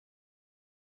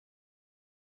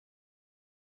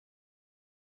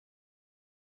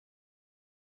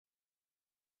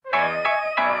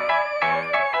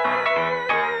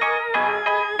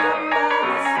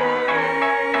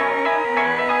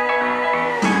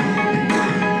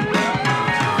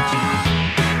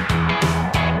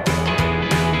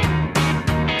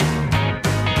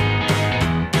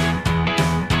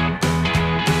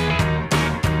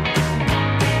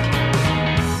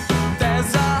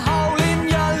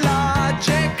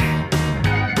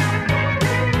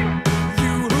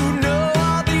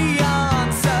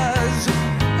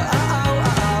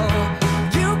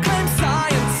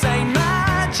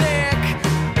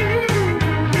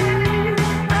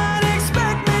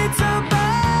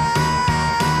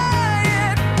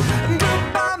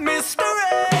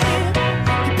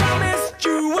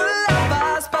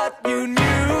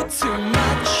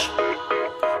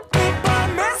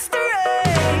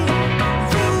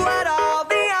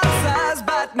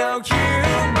but no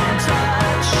human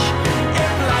touch.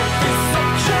 If life is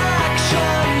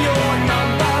subtraction, your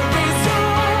number is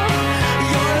all.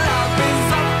 Your love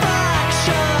is a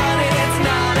fraction, it's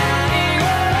not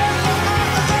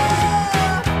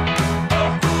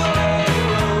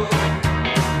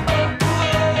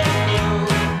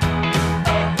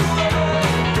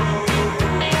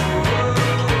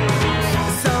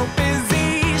so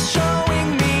busy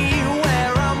showing me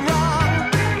where I'm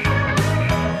wrong.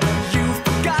 You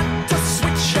forgot to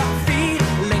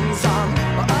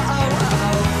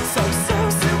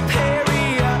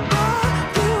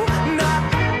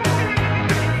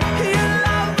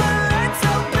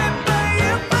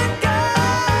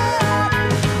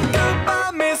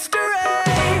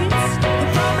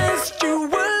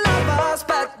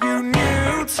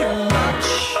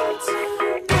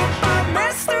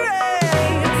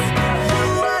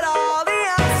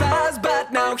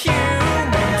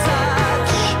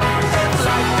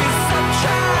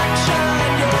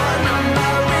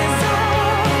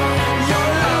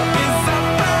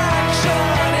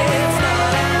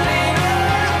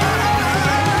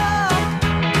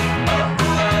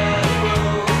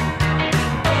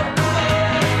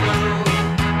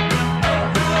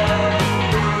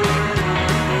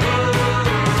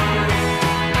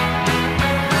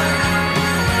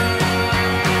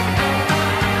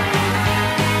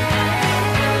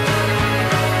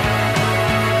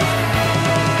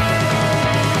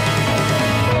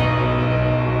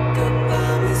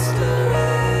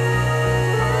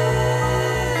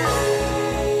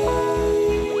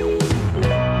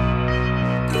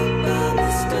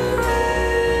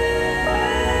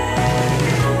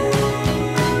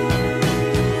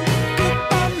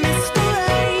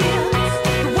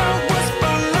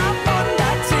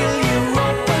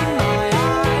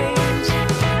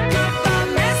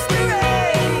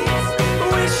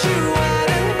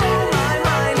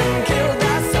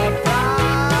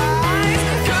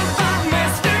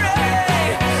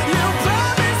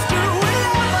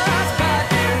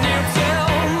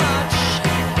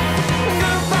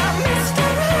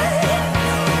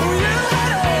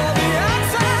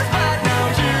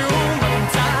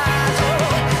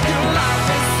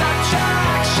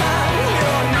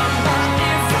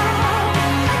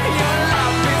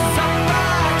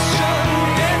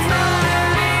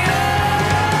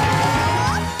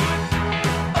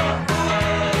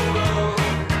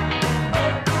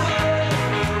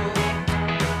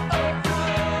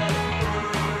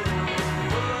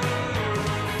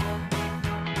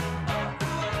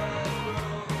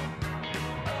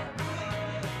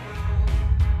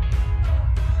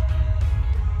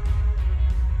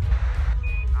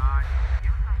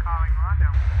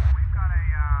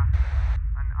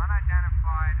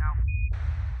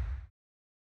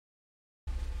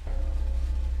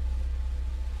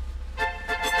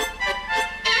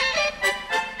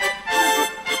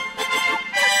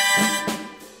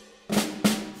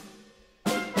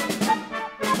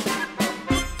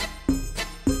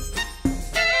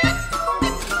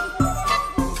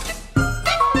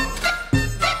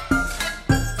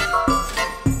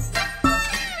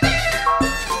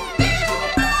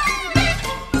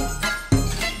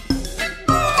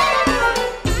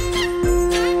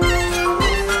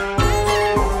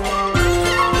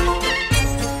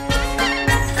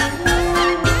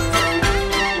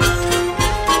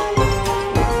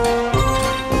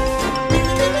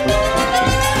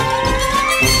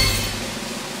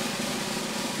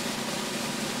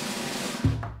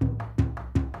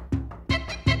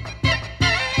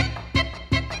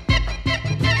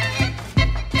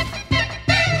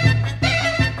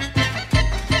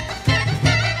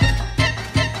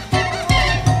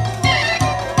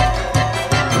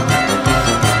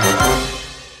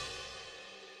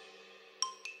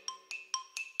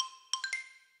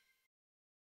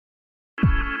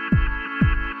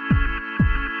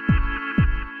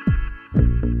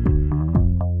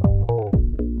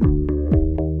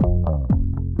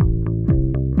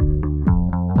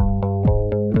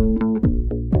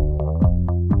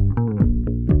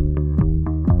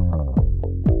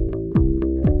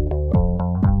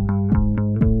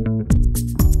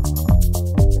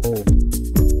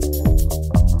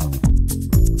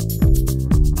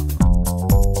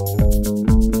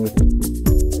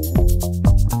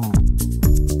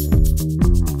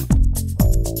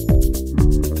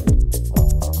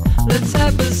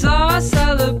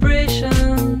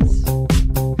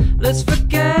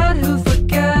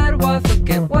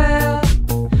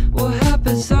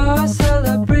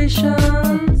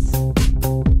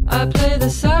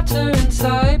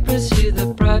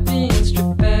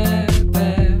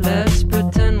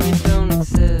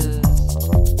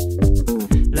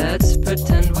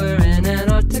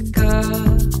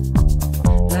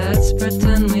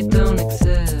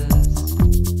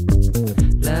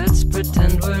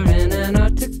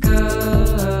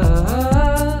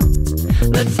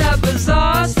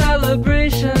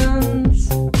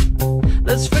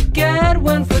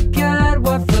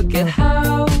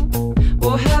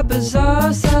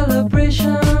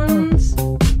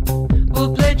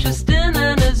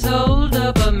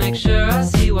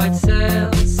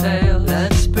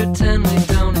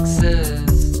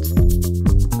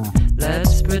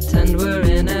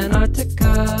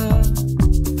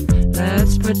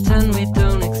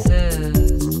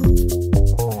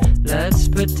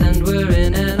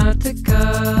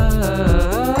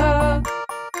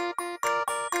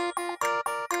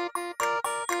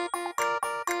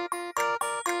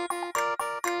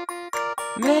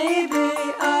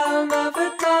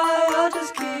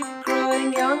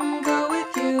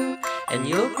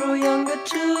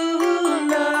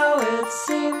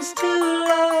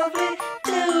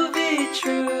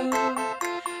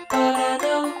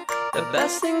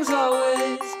best things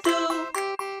always do.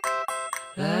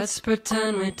 Let's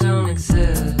pretend we don't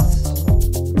exist.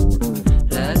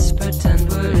 Let's pretend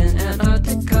we're in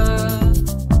Antarctica.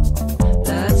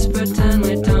 Let's pretend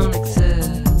we don't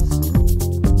exist.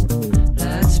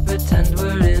 Let's pretend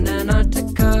we're in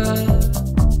Antarctica.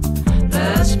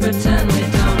 Let's pretend we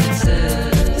don't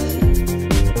exist.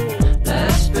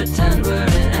 Let's pretend we're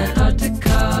in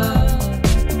Antarctica.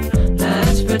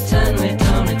 Let's pretend we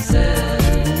don't exist.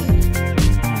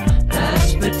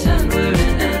 Let's pretend we're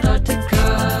in Antarctica.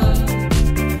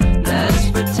 Let's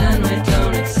pretend we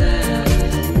don't exist.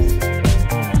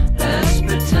 Let's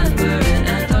pretend we're in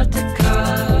Antarctica.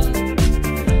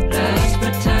 Let's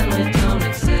pretend we don't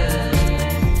exist.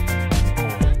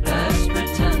 Let's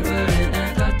pretend we're in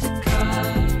Antarctica.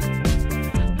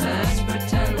 Let's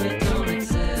pretend we don't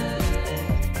exist.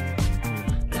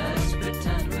 Let's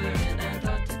pretend we're in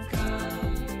Antarctica.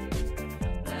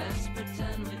 Let's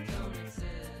pretend we don't exist.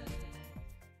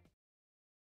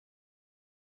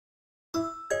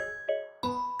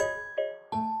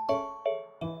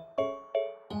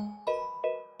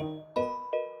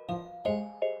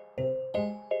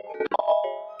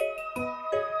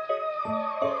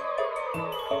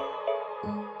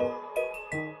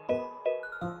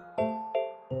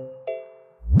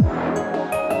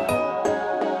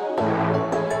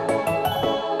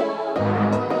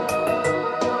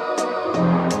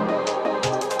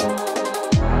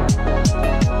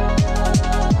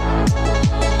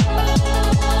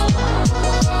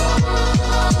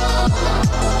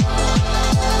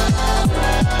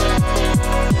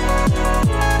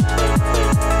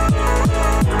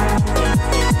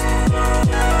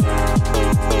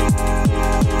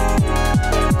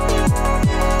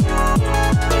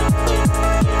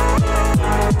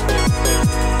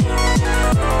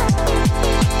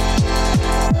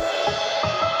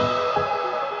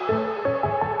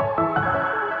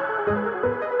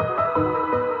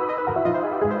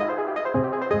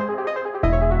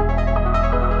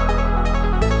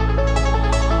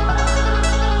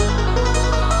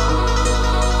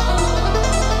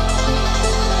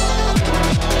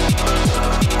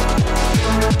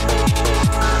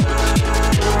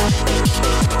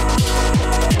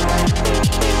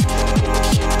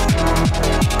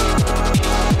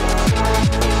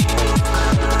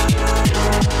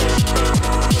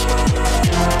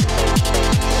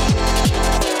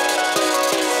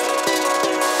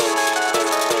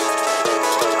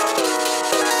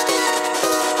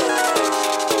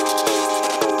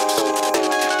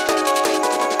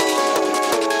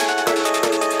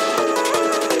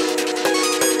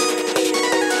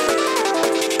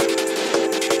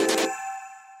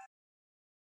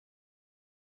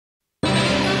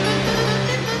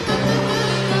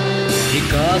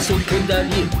 피카소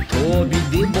계다리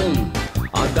도비디봉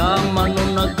아담마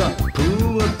の中プ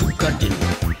ープカリ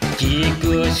キ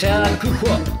クシャクホ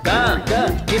ガ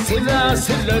ガケセラ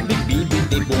セラビビビ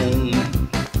デボン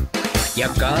ヤ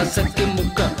カサケム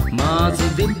カマ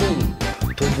ズデボン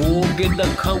とぼげだ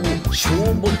かをし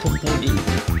ょぼとぽり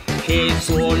へ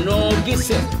そのげ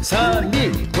せさ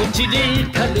みとち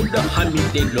りたれだはみ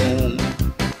でろん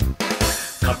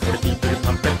カポリビブル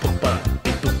パペポパ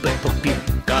ピプペポピ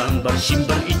頑張る新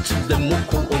聞いつでも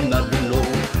こうなるの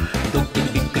ドキ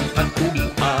ビクパクリ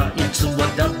あいつは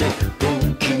誰ド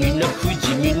キみな不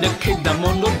死みなけだも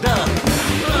のだなん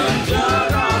じゃ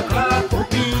らかポ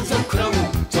ピーザクラウ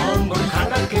ゾンボか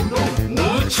らけのム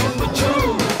チュムチュ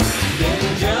デ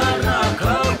ンジャラか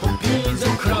ポピーザ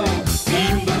クラウビ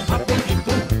ンブパペピ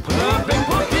プパペ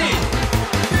ポピ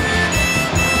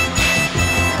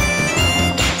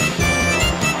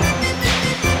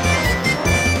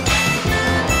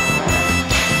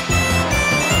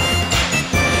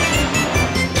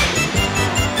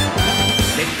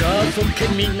そけ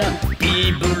みな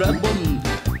ビブラボン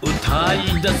歌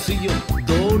い出すよ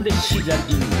どれしら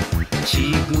り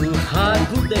ちぐは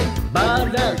ぐでバ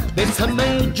ラベサ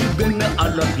メジュベメア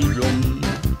ラビロン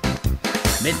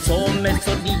メソメ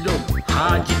ソリロ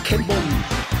はじけぼん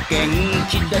元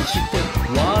気出して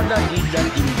わらりらり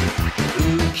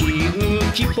ウキ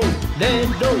ウキポレ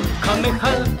ロカメ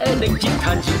ハエレキ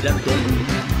タジラドン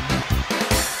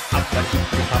アパヒ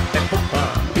プパペポパ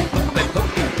ピポペポ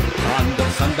ピ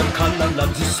サンダ必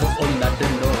ずそうなる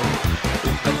のう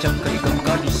かちゃかりが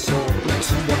かりそうい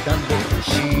つもだろ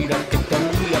しらけたう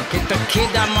やけたけ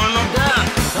だものだ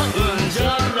うんじゃ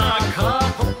らか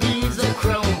ポピーザク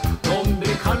ラウントンベ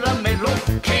カラメロ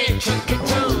ケチュケ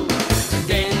チュ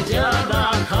デンジャラ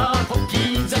かポピ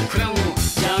ーザクラウンジ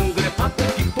ャングレパペ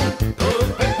ピポプ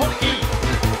ペポイ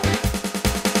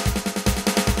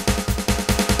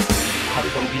ハル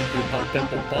コンビンプパペポ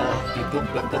パーピポ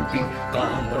ペポピ頑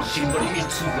張りしまりい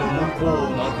つでもこ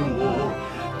うなるを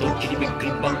ドキリびっく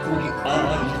りばっくりあ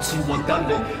いつは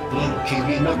誰不気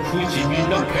味な不死身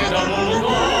なけなもの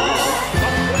だ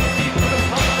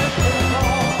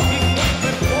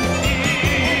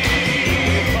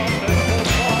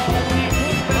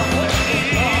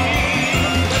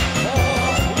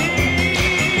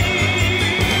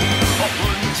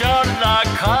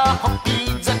カホピ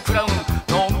ーザクラウン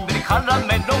のんびり絡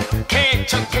めろケ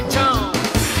チョケチョ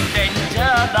デンジャ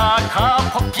ーなカ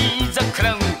ホピーザク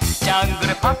ラウンジャング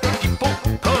ルパピピポポ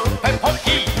ペポピ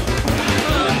デ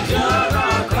ンジャー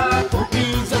なカホピ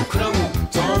ーザクラウン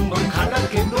存分から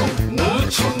けろム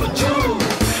チュムチュ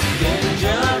デンジャ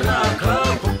ーなカ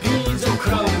ホピーザク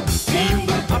ラウンビン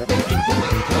ブパピピポポ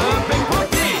ペポ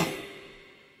ピ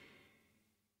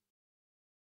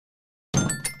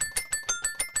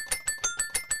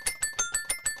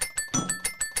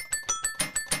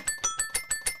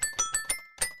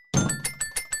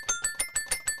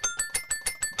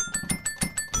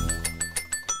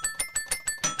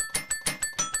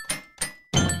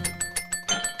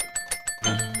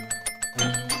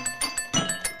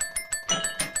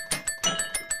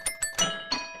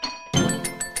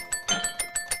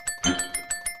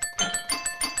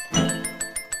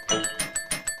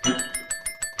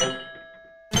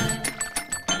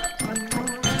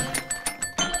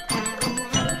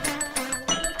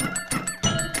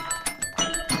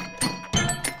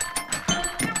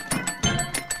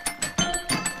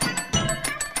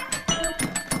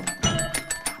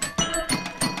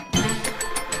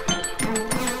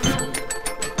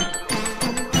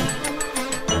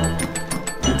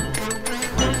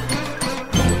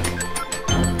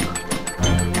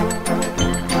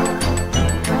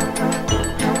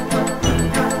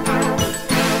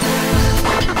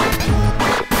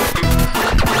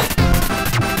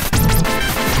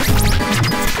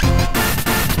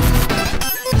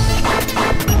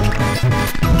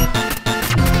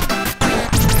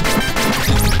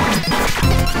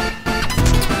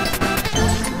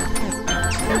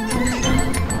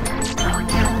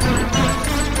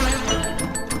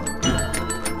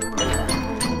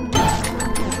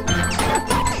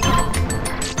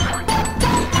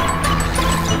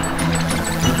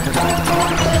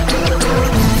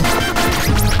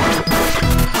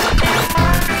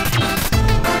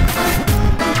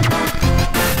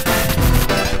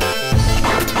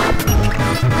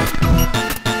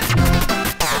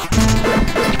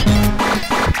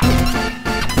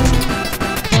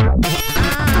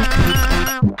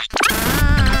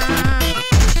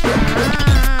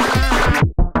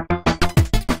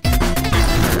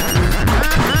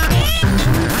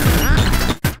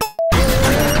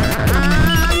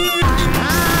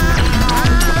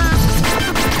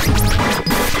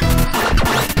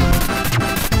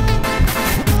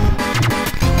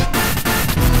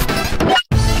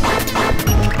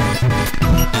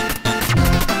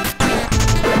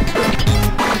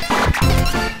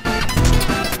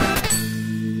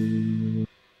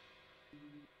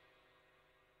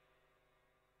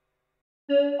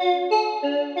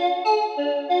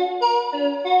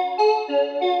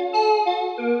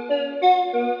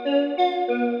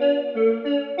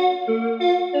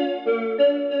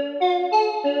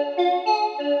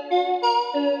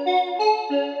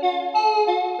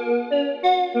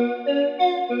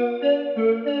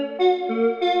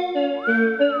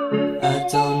I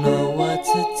don't know what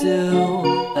to do,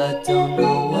 I don't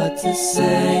know what to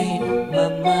say. My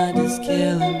mind is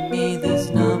killing me, these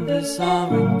numbers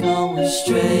aren't going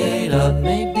straight up.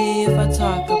 Maybe if I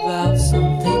talk about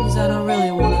some things I don't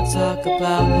really want to talk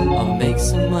about, I'll make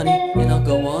some money and I'll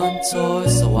go on tour,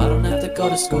 so I don't have to go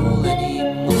to school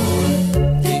anymore.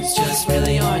 Things just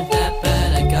really aren't that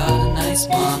bad. I got a nice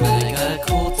mom and I got a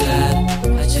cool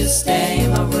dad. I just stay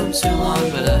in my room too long,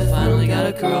 but I finally got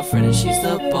a girlfriend and she's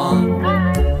the bomb.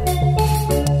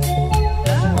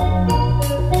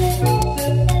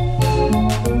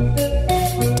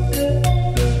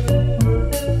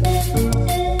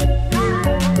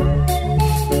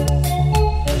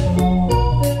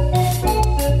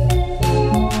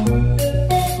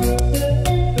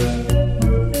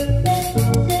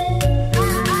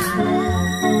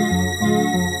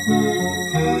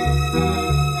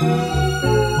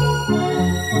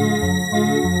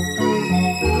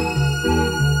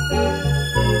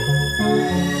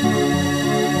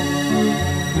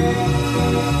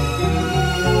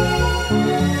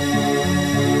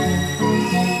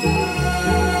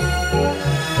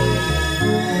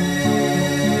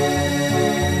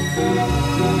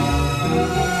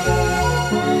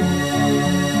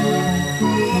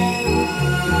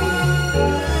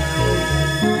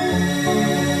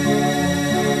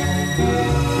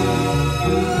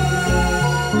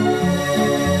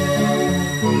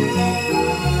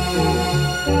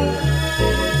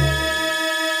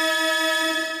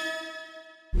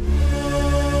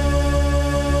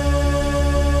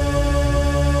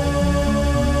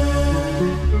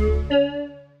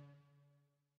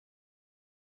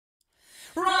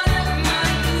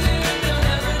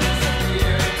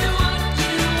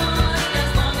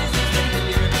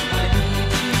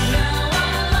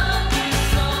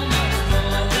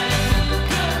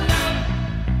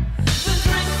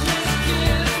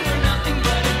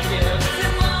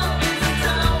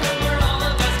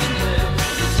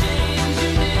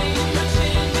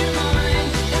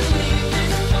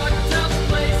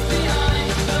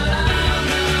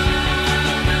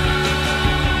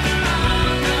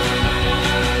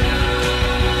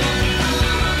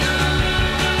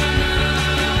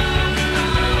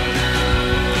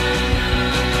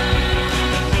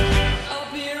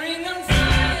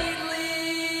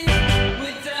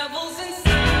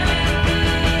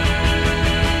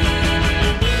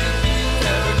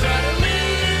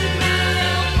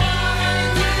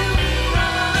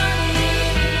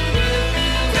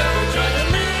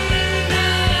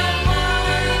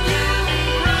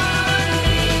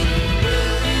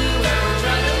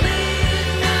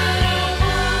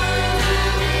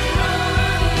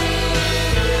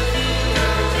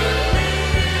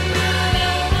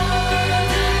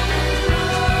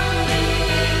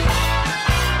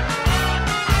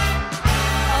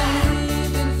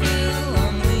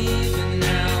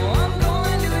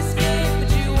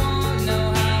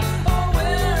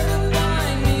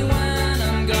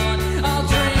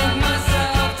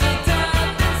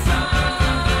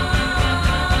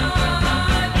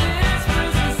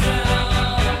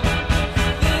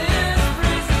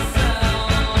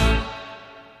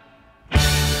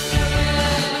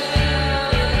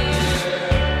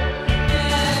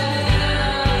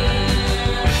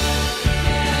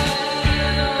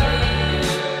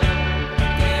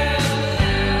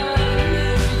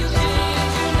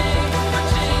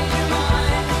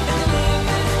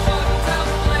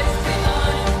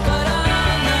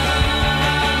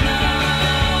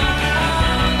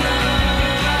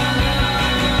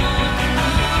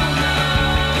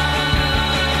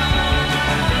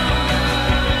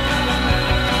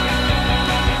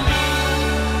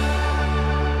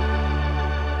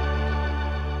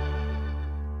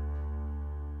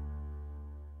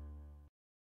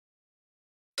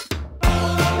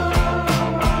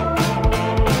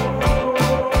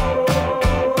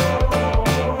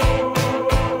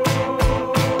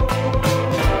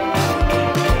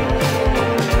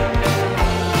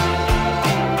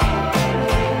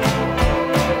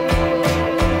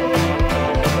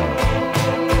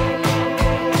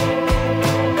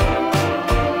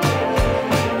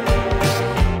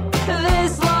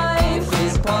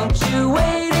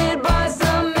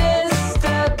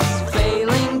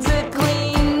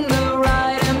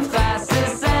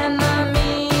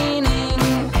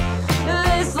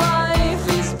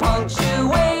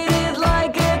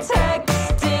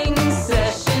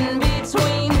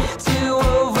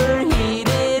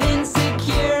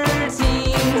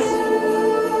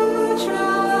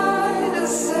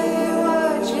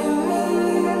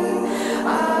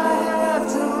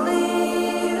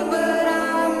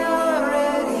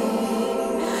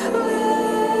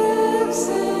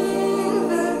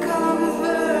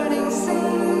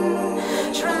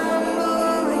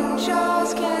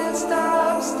 jaws can't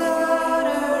stop stuttering.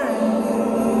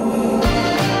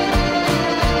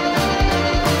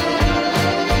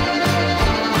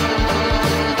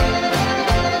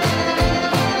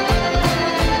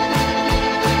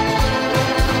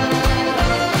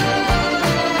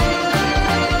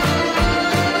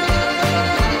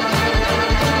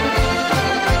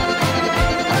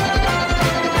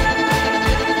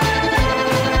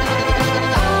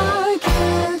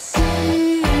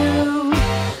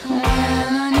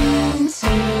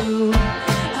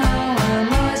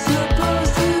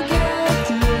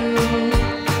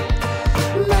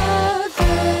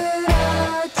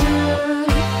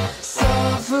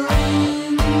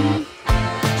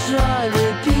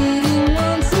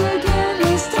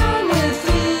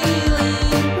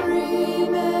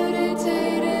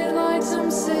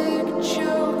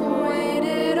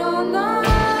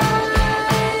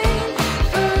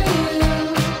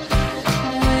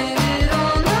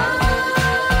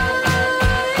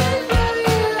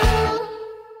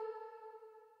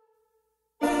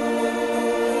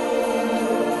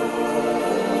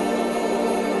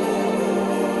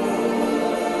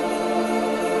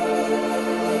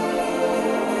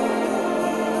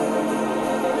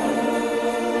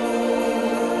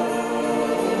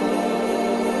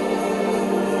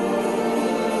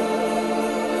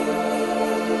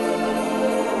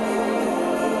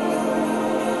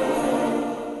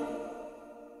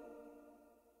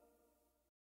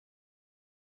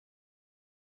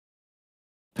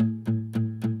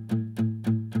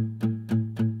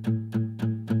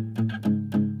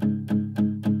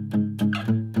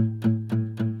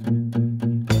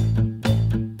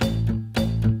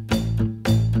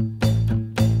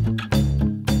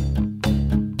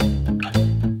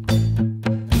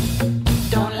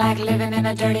 Living in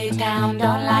a dirty town,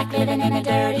 don't like living in a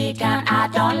dirty town. I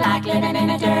don't like living in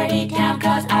a dirty town,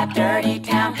 cause a dirty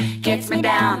town gets me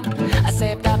down. I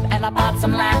saved up and I bought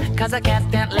some land, cause I can't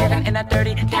stand living in a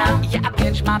dirty town. Yeah, I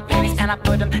pinch my pennies and I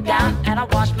put them down, and I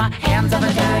wash my hands of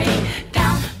a dirty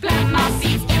town. Plant my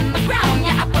seeds in the ground,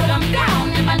 yeah, I put them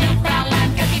down in my newfound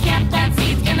land, cause you can't plant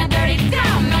seeds in a dirty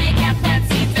town. No, you can't plant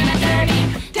seeds in a dirty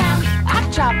town. I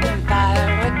chop and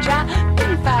fire with chop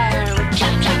and fire with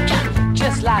chop, chop, chop.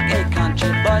 Just like a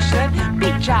country boy should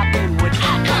be chopping wood.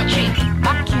 Country.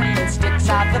 My killing sticks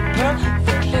are the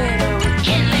perfect little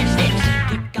killing sticks.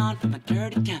 Get gone from a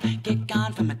dirty town. Get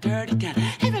gone from a dirty town.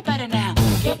 Everybody now.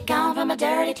 Get gone from a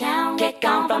dirty town. Get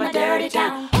gone from a dirty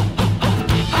town.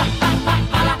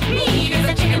 All I need is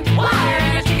a chicken wire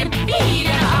and a chicken feed.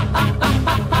 And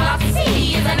all I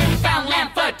see is a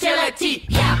newfoundland fertility.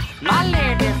 Yeah, my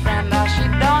lady friend, she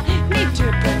don't need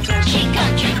to pretend she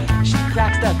country.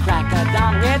 Cracks the cracker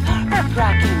down with her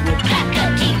cracking with cracker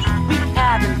teeth. We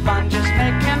having fun just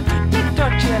making Tito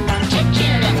chillin'.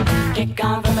 Get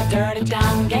gone from a dirty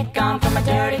town. Get gone from a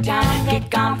dirty town. Get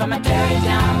gone from a dirty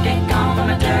town. Get gone from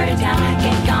a dirty town.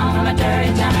 Get gone from a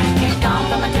dirty town. Get gone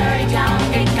from a dirty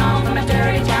town. Get gone from a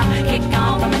dirty town. Get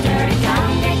gone from a dirty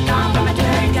town. Get gone from a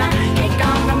dirty town. Get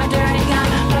gone from a dirty town.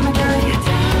 From a dirty town.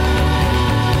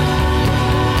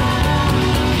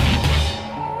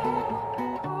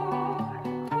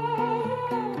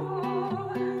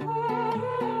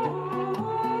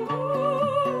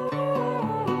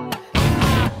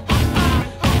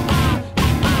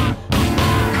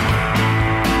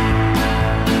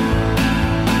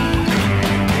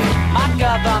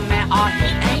 Government, or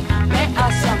he ain't met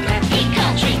us a man. He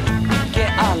country. Get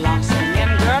along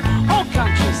singing, girl. Whole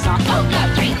country song. Oh,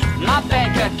 country. My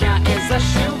bank account is a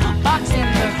shoe box in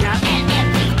the ground and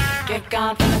empty. Get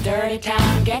gone from a dirty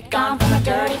town. Get gone from a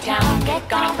dirty town. Get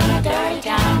gone from a dirty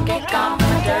town. Get gone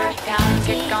from a dirty town.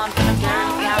 Get gone from a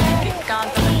dirty town. Get gone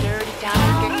from a dirty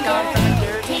town. Get gone from a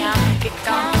dirty town. Get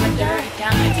gone from a dirty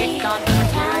town. Get gone from a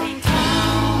dirty town.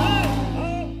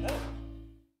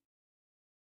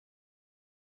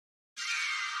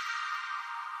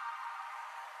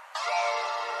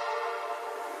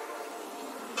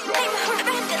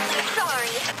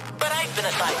 But I've been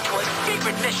assigned to a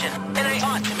secret mission, and I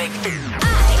ought to make food. I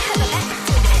have an accident. I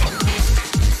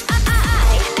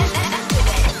have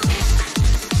an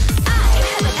accident. I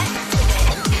have an accident.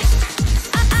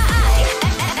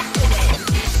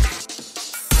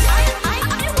 I have an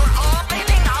accident. We're all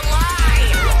living a lie.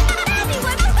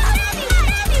 Everyone, I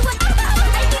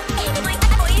think my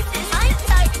voice is inside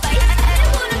by I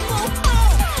don't want to go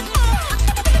home.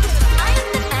 I am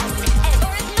the best and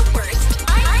or the worst.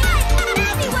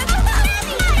 Everyone, I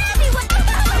think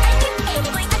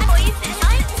my voice is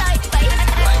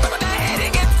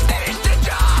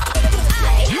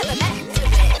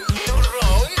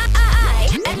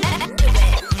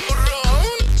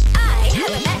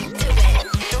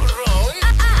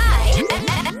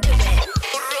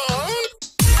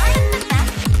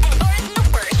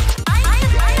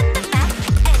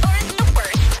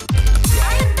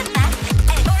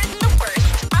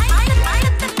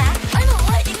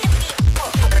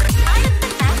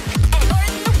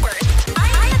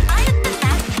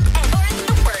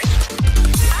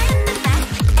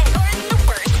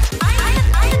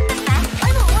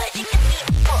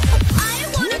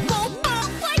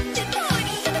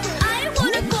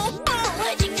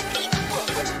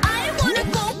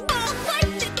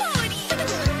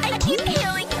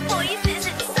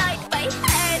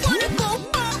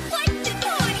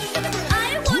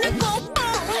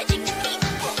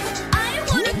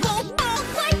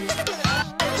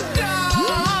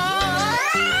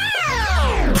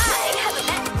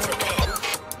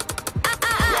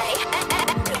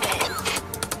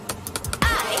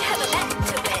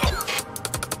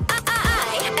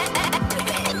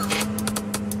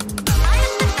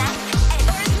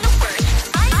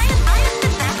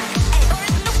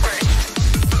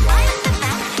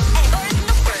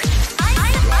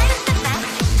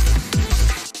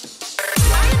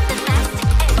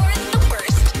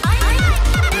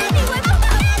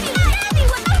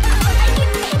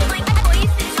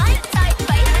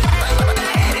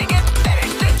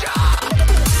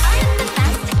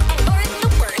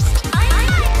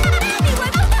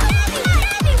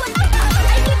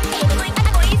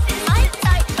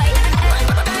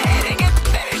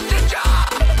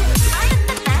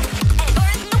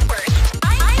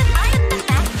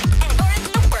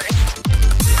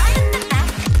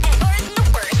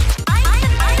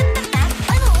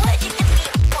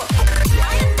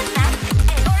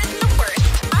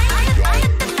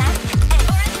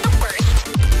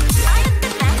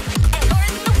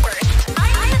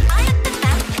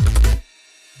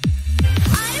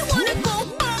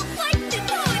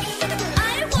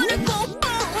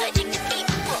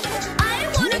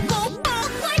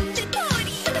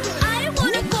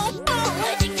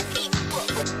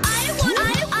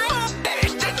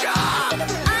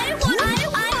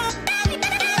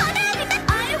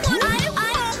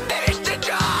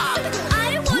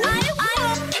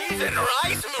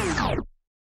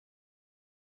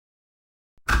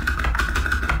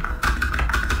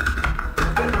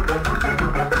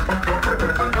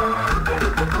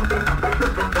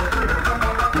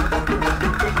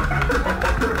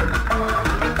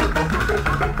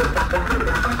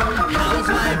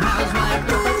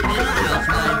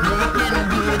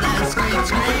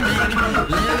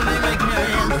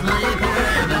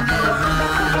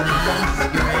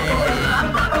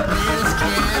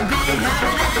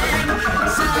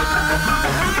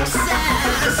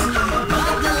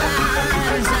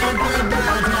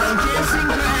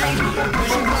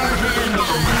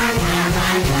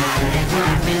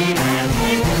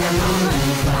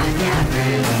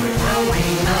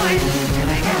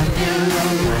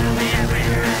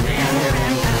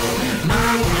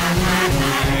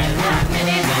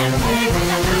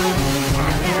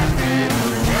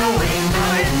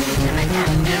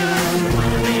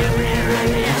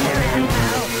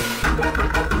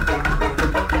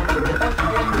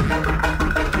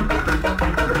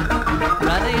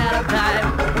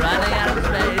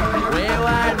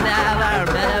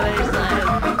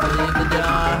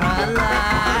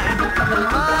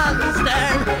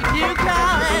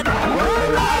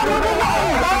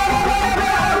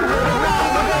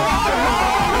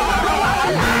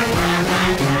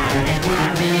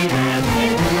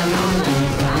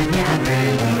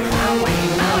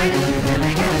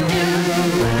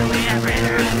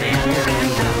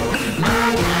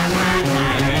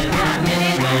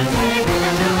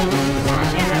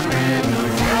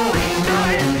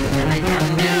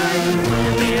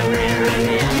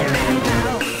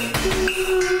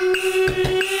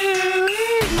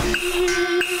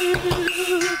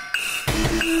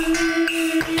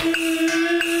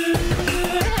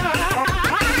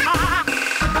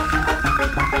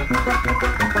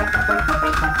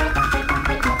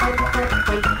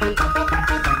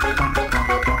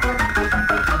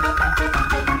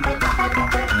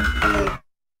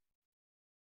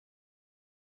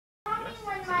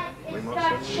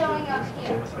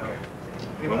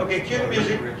Okay, cue the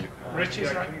music.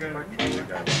 Richie's right.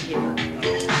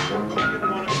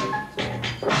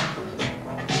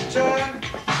 Turn.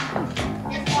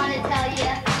 Just want to tell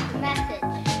you a message.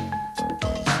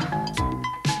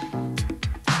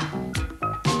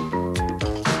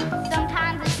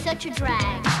 Sometimes it's such a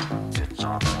drag.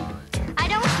 I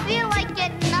don't feel like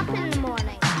getting up in the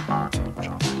morning.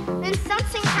 Then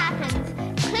something happens,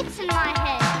 clicks in my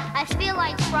head. I feel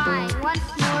like crying once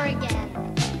more again.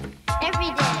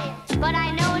 Every day, but I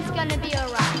know it's gonna be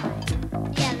alright.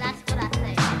 Yeah, that's what I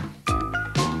say.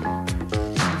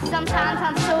 Sometimes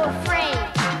I'm so afraid.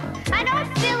 I don't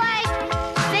feel like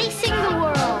facing the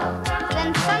world.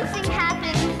 Then something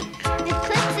happens, it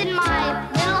clicks in my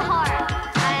little heart,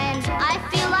 and I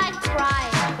feel like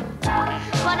crying.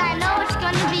 But I know it's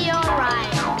gonna be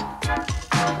alright.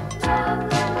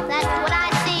 That's what I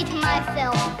say to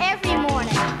myself every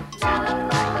morning.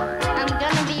 I'm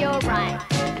gonna be alright.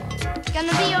 It's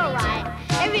gonna be alright.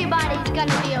 Everybody's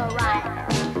gonna be alright.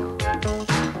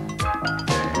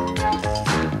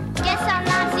 Guess I'm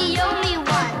not the only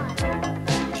one.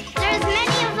 There's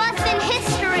many of us in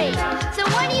history. So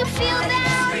when you feel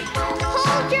down,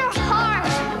 hold your heart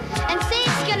and say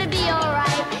it's gonna be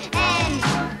alright. And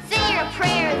say your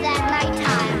prayers at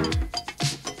nighttime.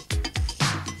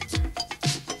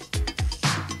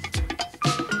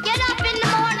 Get up in the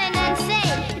morning and say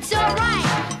it's alright.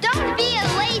 Don't be a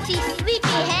lazy,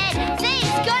 sleepy head. Say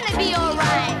it's gonna be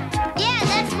alright. Yeah,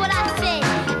 that's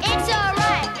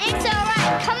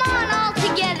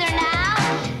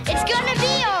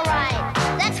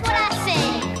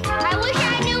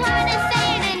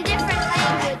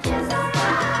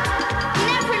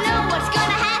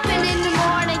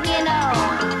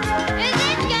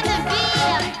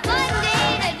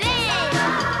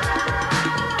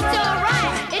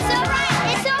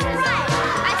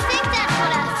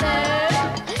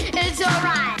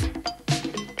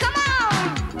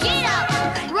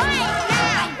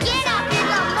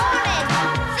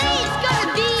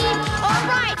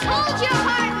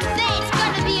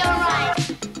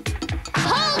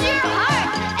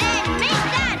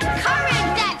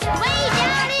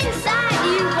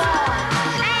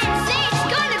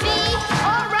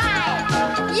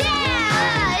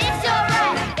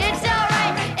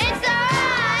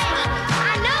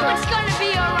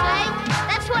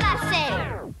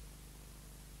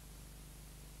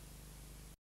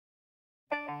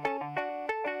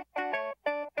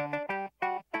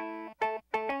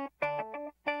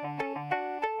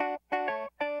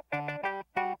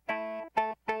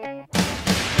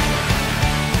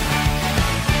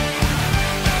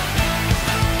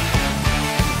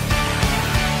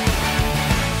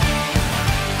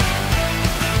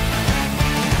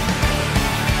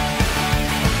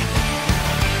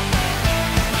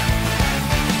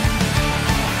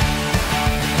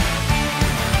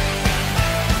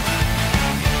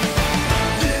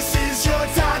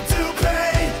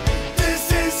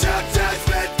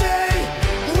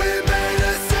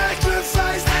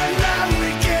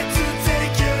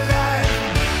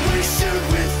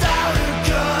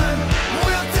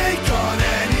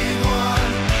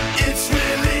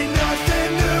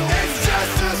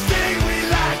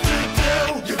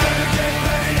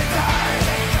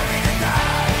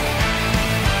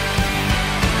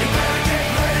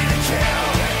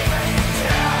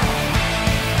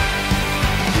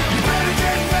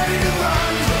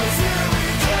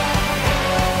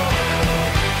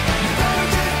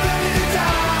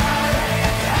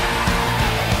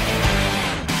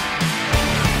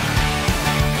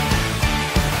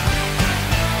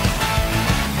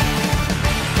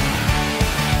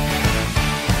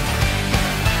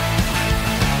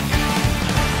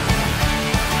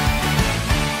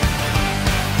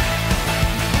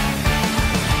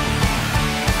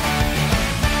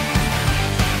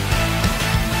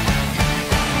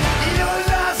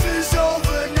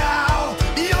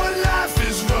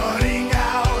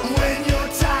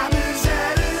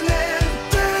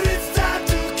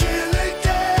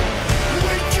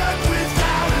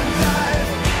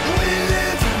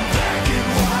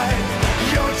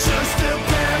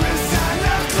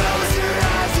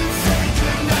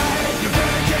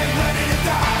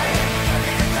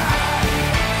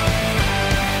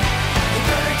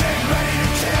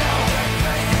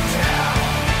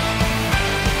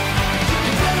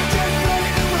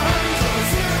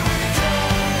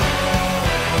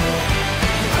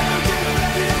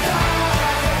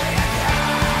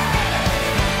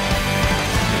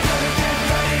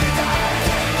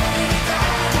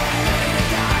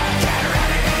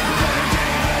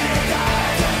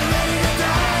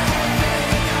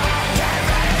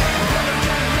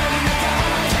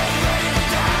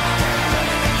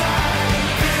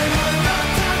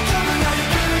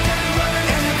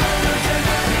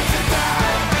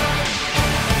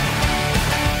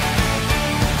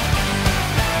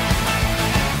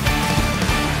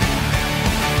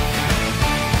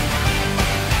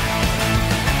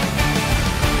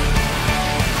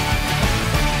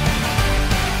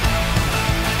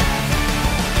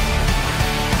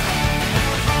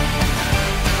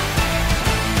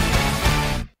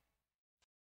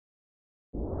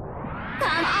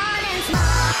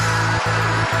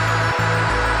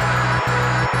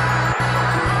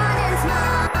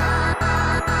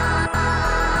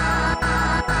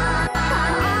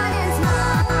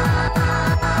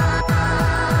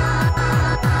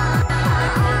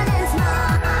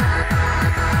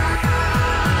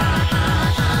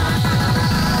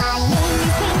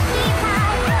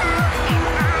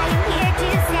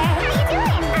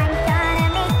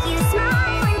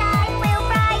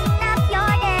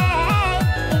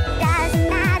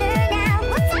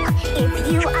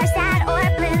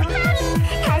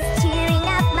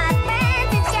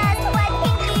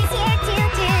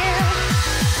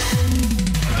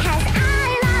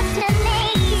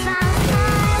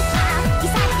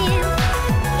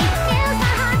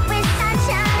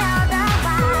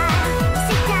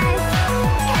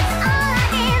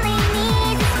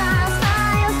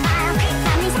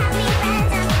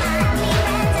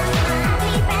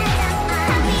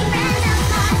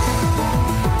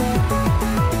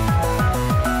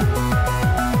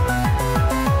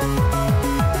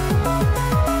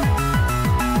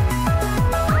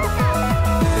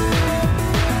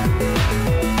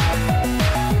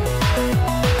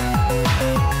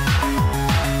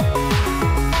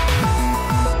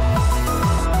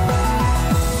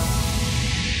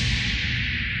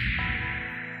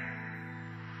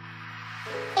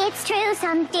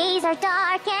days are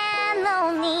dark and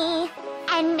lonely,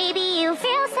 and maybe you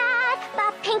feel sad,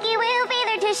 but Pinky will be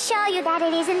there to show you that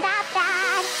it isn't that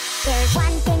bad. There's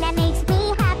one thing that makes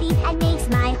me happy and makes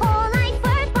my whole life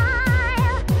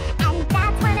worthwhile, and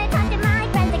that's when I talk to my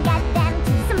friends and get them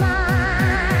to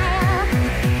smile.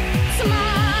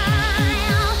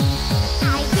 Smile.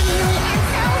 I really am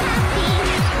so happy.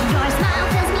 Your smile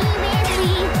fills me with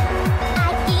glee. I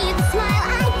give a smile,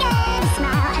 I get a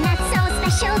smile, and that's so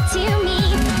special to me.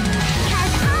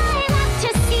 'Cause I love to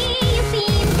see you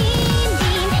beam, beam,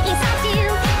 beam. Yes, I do.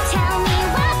 Tell me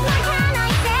what more can I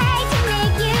say to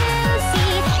make you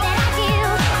see that I do.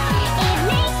 It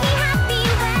makes me happy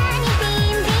when you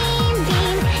beam, beam,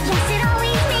 beam. Yes, it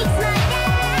always makes my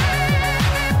day.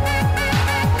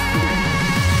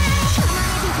 Come on,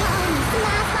 everybody,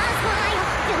 smile, smile, smile.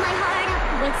 Fill my heart up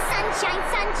with sunshine,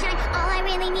 sunshine. All I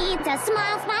really need is a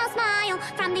smile, smile, smile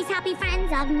from these happy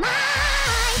friends of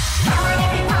mine. Come on,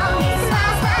 everybody,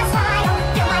 smile, smile, smile.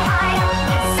 Fill my heart up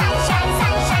with sunshine,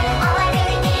 sunshine. All I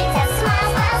really need is a smile,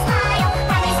 smile, smile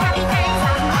from these happy friends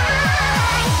of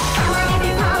mine. Come on,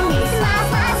 everybody, smile,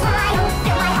 smile, smile.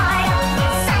 Fill my heart up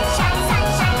with sunshine,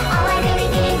 sunshine. All I really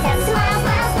need is a smile,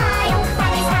 smile, smile from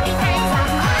these happy friends of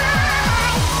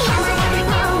mine. Come on, everybody,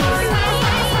 smile,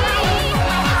 smile, smile. Fill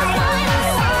my heart up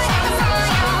with sunshine,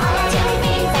 sunshine. All I really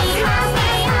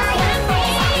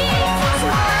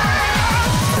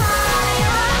need is a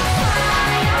smile,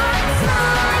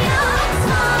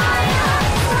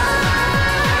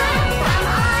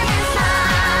 smile, smile from these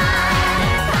happy friends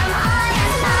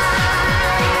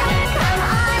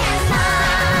of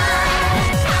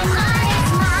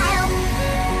mine.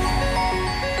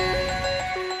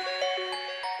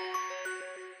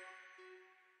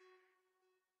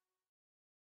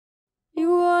 You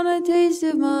want a taste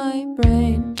of my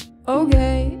brain?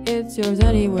 Okay, it's yours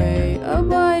anyway. A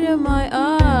bite of my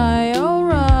eye.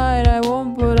 Alright, I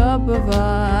won't put up a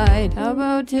fight. How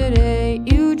about today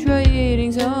you try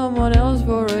eating someone else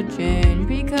for a change?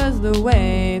 Because the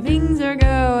way things are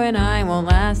going, I won't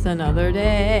last another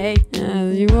day.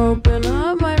 As you open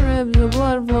up my ribs, the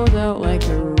blood flows out like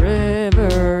a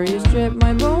river. You strip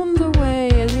my bones away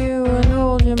as you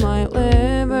indulge in my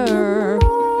liver.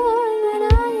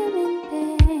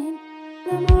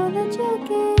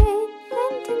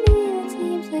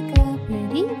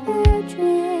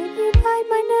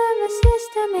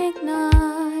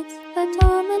 Ignites the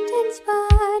torment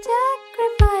inspired.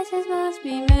 Sacrifices must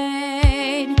be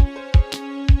made.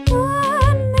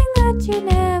 One thing that you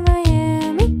never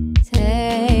hear me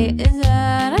say is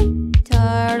that I'm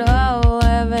tired of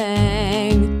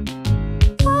living.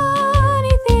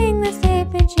 Funny thing that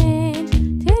statement changed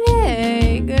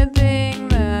today. Good thing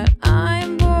that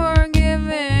I'm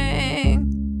forgiving.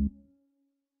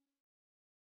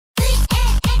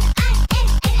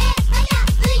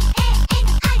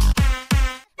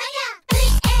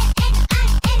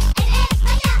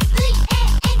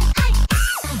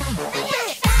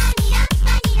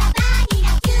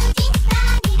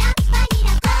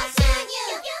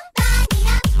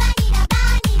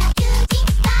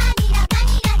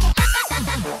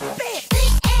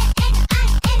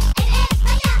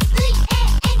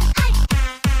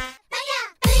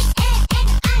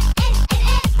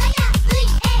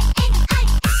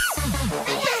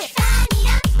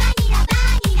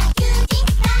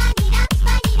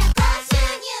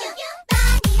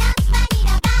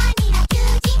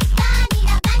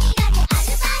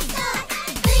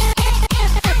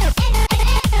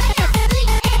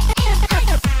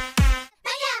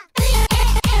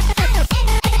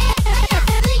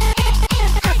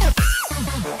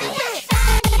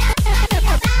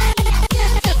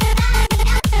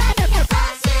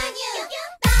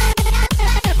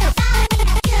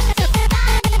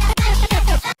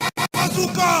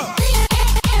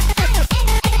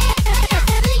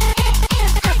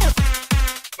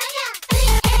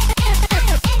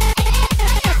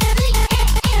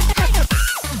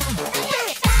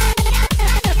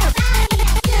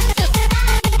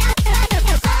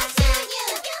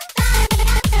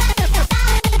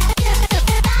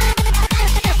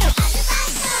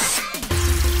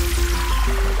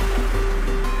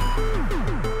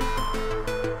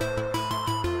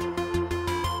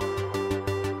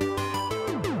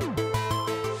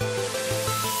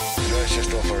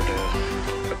 Just offered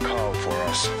a cow for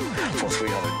us for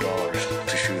 $300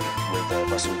 to shoot with a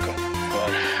bazooka.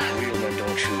 But real men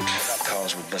don't shoot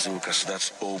cows with bazookas,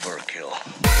 that's overkill.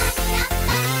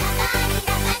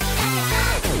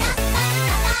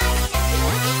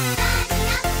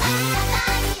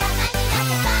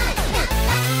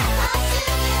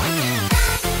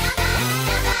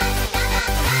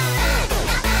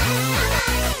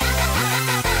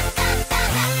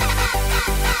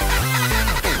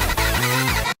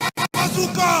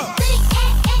 Bazooka!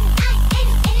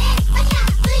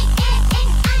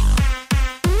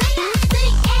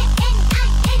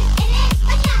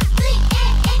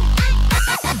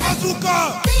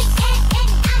 Bazooka!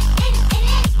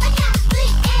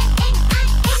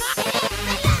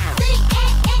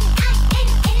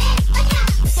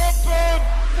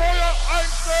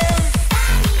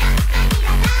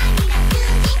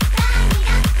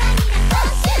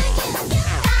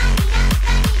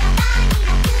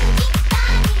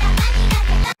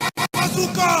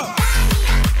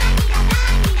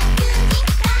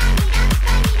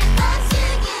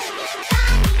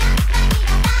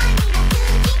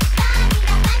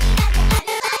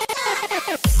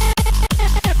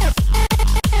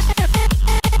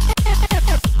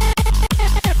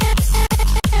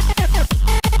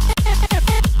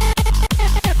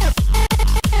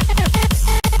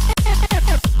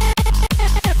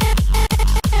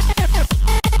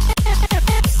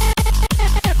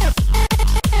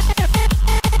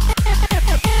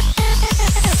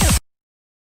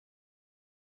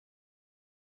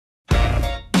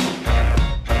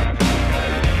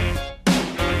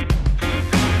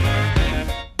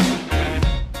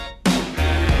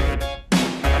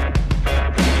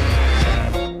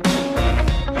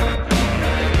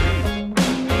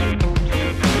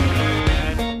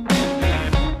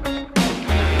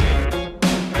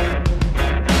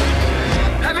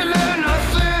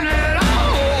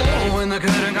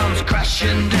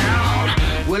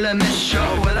 Will I miss you?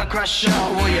 Will I crush you?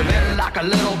 Will you been like a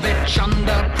little bitch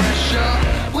under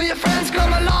pressure? Will your friends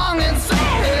come along and say,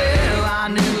 hey, I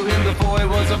knew him before he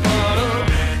was a puddle.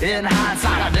 In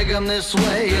hindsight, I dig him this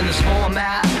way, in this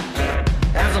format,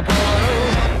 as a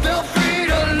puddle. Feel free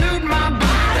to loot my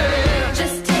body.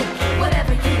 Just take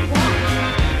whatever you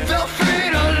want. Feel free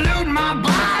to loot my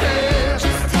body.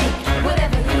 Just take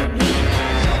whatever you need.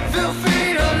 Feel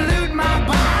free to loot my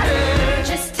body.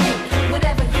 Just take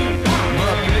whatever you want.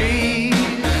 But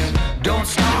please, don't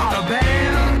start a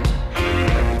band.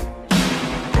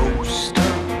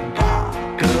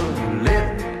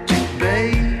 Post-apocalyptic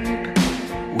babe,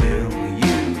 will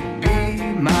you be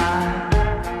my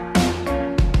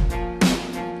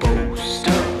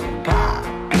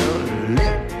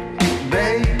post-apocalyptic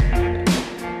babe?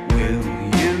 Will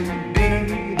you be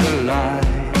the light?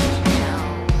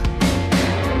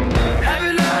 Have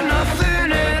you learned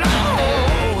nothing at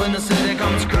all when the city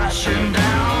comes crashing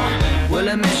down? Will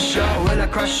it miss you? Will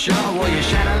it crush you? Will you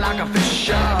shining like a fish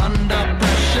under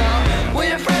pressure? Will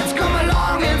your friends come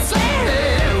along and say,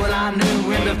 hey, well, I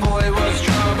knew him before he was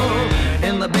trouble.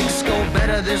 In the big scope,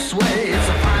 better this way. It's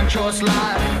a fine choice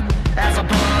life as a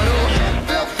puddle.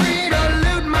 Feel free to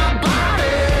loot my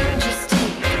body. Just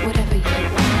take whatever you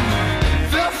want.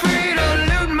 Feel free to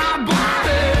loot my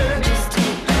body. Just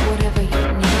take whatever you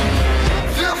need.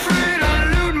 Feel free to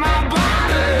loot my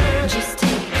body. Just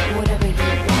take whatever you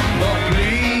want. But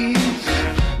please,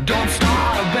 don't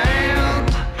start a band.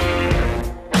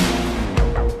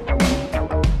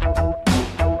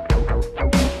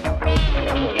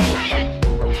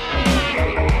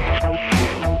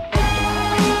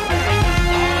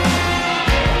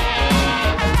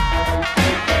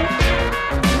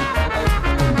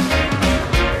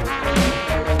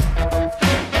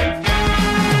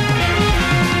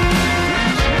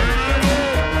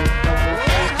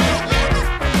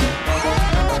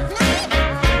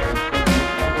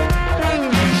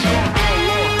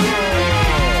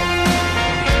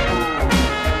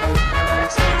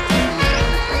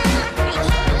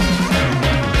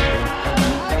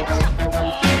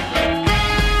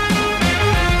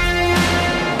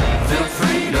 Feel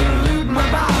free to loot my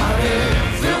body.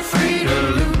 Feel free to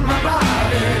loot my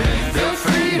body. Feel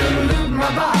free to loot my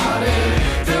body.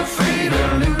 Feel free to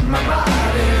loot my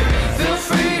body. Feel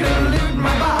free to loot my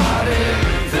body.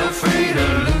 Feel free to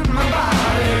loot my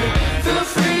body. Feel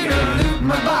free to loot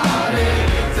my body.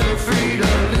 Feel free to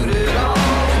loot it all.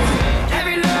 Have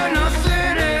you learned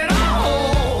nothing at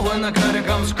all when the curtain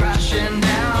comes crashing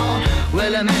down?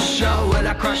 Will I miss you? Will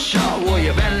I crush you? Will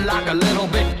you bend like a little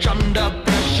bitch under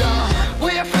pressure?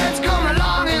 Will your friends come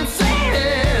along and say,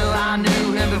 hell, I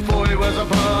knew him before he was a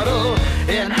puddle.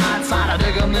 In hindsight, I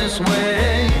dig him this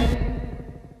way.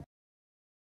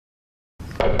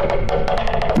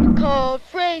 Cold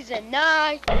freezing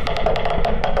night.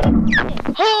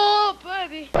 Oh,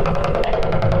 baby.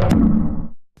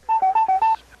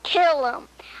 Kill him.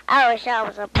 I wish I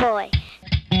was a boy.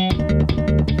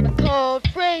 A cold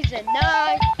freezing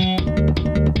night.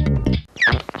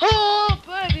 Oh,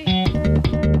 baby.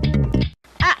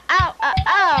 Ow, ow, ow,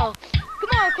 ow. Come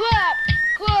on, clap,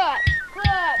 clap,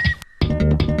 clap.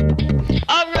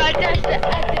 All right, that's the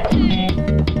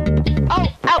attitude. Oh,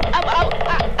 ow, ow, ow,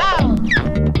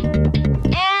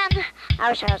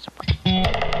 wish I was a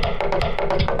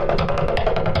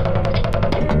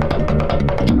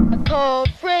cold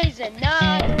freezing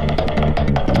night.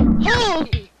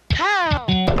 Holy cow!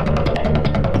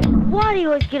 Why do you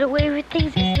always get away with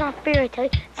things? It's not fair, I tell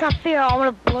you. It's not fair. I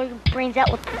want to blow your brains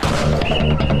out with...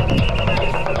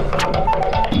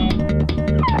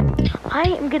 I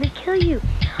am gonna kill you.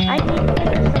 I need to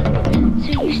think of something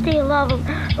so you stay alive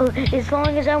as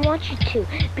long as I want you to,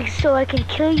 because so I can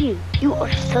kill you. You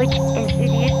are such an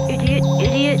idiot.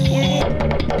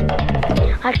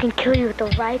 I can kill you with a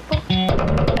rifle,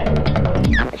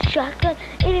 a shotgun,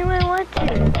 any way I want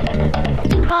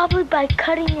to. Probably by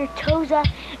cutting your toes off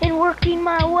and working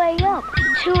my way up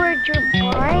toward your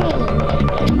brain.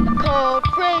 A cold,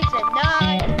 freezing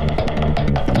night.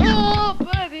 Hello,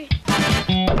 baby.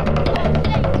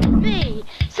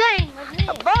 Sing with me.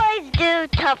 Boys do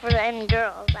tougher than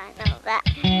girls, I know that.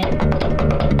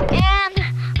 And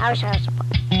I wish I was a boy.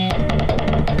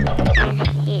 And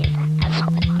he's an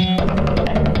asshole.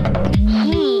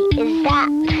 He is that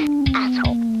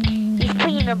asshole. He's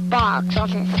putting a box on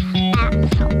his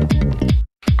asshole.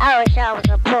 I wish I was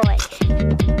a boy.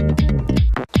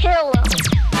 Kill him.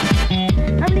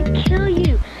 I'm gonna kill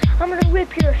you. I'm gonna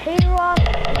rip your hair off,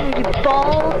 and your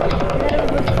balls, and then I'm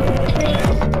gonna put your face.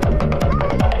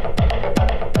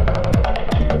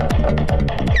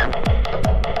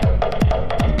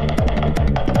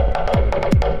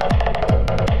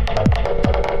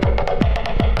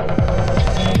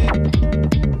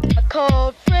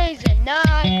 Cold, freezing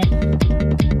night.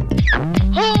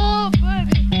 Oh,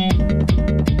 baby.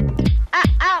 Ow,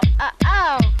 ow, ow,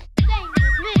 ow. Sing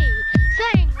with me.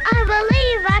 Sing with me. I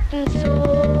believe I can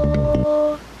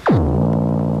soar.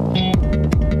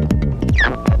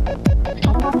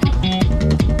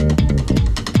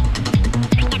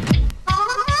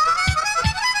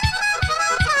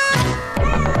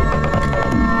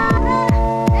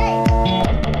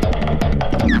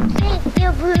 Shake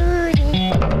your booty.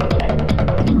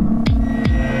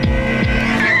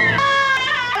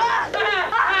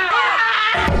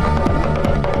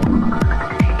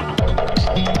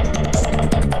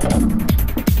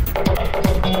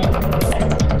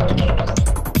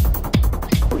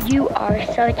 You are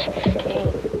such a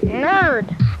nerd,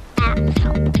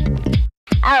 asshole.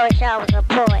 I wish I was a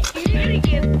boy. You're gonna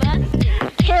get busted.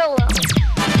 Kill him.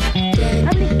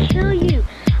 I'm gonna kill you.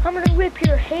 I'm gonna rip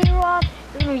your hair off,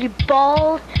 and your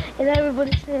balls, and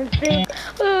everybody's gonna think,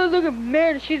 oh, look at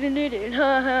Mary, she's an idiot.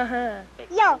 Ha ha ha.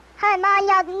 Yo, hi, man,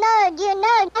 you're nerd, you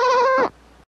nerd.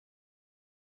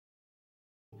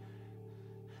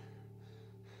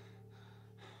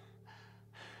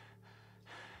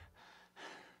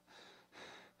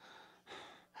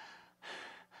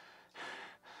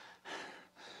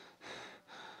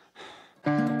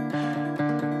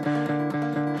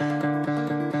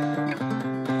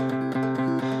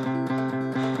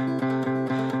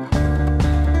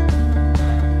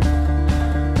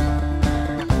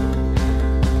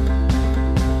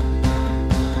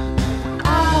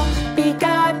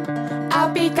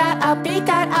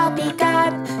 I'll be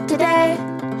God today.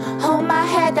 Hold my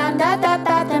head under the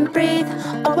bath and breathe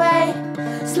away.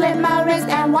 Slit my wrist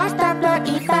and watch that blood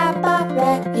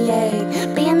evaporate.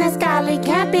 Being this godly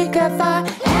can't be good for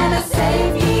Anna,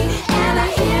 save me, Anna,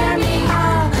 hear me.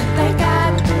 I'll play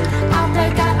God, I'll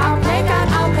play God, I'll play God,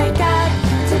 I'll play God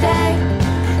today.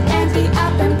 Empty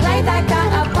up and play that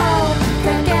God a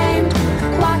poker game.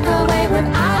 Walk away with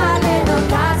our little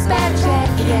God's bad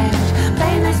change.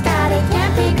 Playing this God, it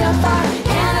can't be good for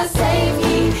Anna, save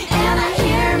me, Anna,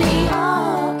 hear me.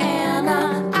 Oh, Anna,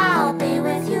 I'll be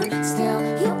with you. Still,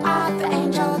 you are the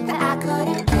angel that I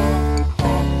couldn't get.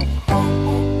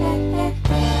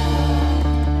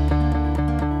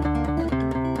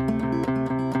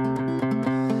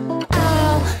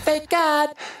 I'll fake God,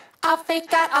 I'll fake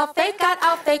God, I'll fake God,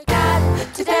 I'll fake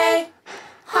God today.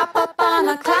 Hop up on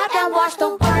a cloud and watch the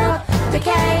world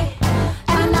decay.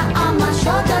 Anna on my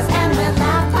shoulders and we'll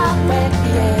laugh away.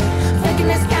 Faking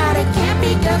this God, it can't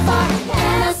be good for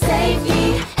Anna, save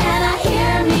me, Anna,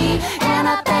 hear me,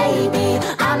 Anna, baby,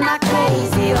 I'm not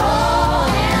crazy. Oh,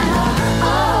 Anna,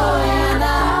 oh,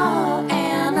 Anna, oh,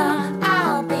 Anna,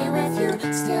 I'll be with you.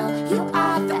 Still, you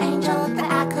are the angel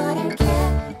that I couldn't get.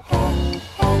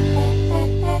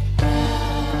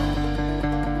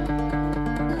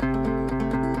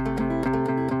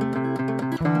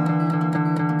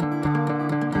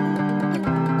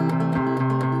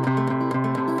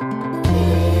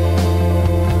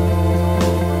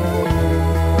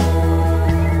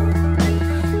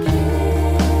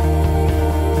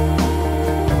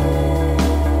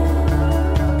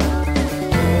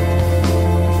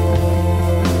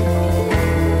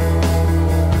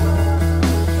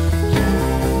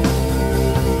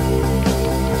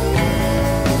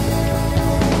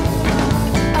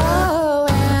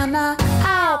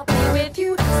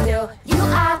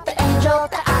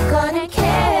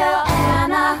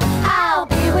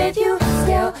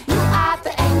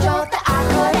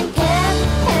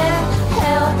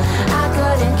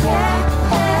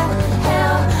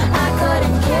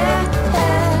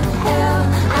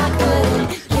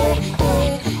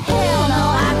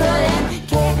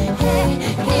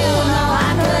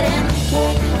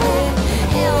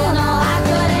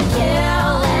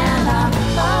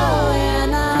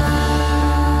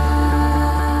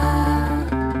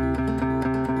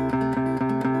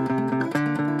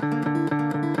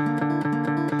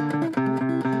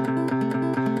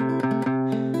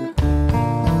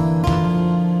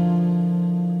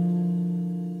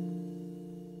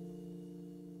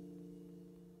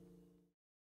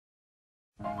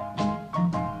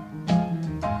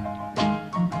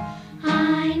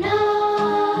 I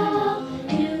know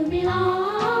you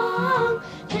belong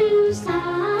to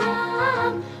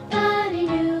somebody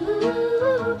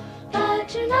new, but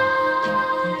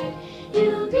tonight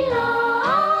you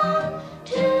belong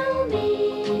to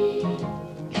me.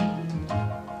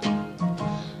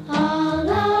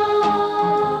 Although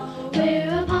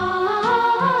we're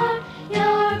apart,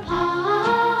 you're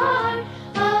part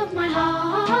of my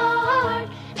heart,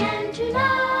 and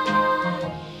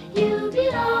tonight you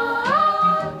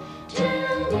belong to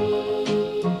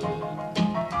me.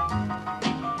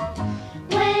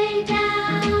 Way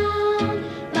down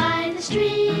by the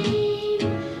stream,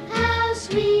 how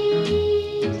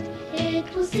sweet it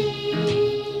will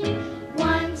seem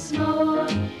once more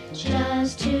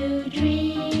just to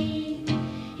dream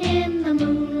in the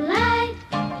moonlight.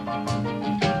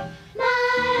 My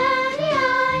honey,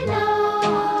 I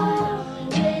know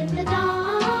with the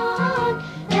dawn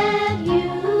that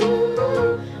you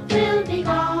will be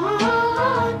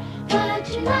gone, but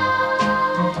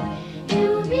tonight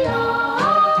you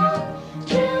belong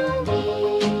to me.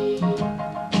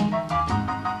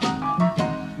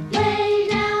 Way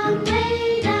down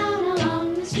along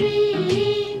the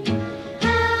stream,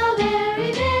 how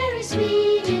very, very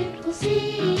sweet it will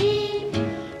seem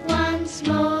once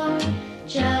more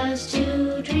just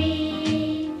to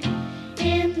dream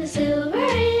in the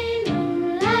silvery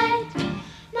moonlight.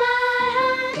 My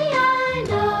honey, I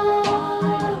know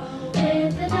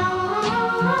with the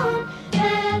dawn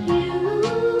that you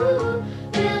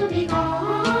will be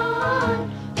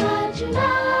gone, but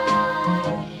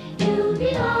tonight you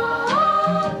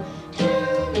belong to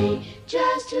me,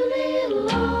 just a little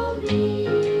lonely.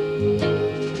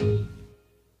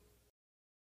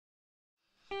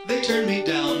 They turned me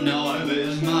down, now I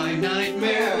live my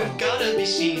nightmare. Gotta be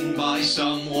seen by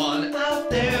someone out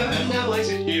there. And now I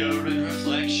sit here in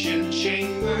reflection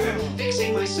chamber,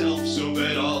 fixing myself so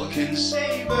that all can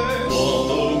savor.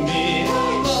 Follow me,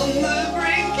 I'm on the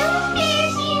brink of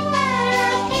easy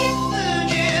life.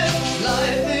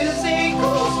 Life is a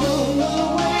cold blown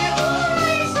away,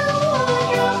 eyes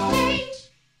of your fate.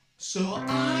 So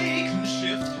I can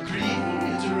shift,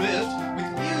 create a rift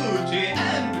with beauty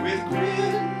and with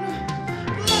grin.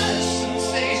 Bless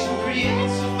sensation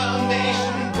creates a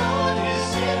foundation. God is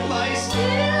in my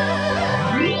skin.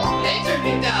 They turn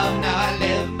me down, now I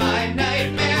live my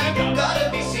nightmare. Gotta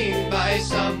be seen by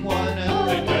someone out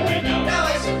there. Now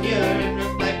I sit here in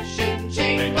reflection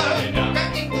chamber,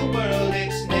 cracking the world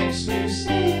its next new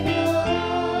savior.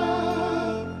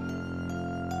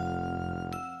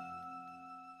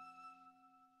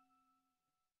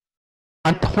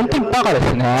あんた本当にバカで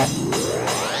すね。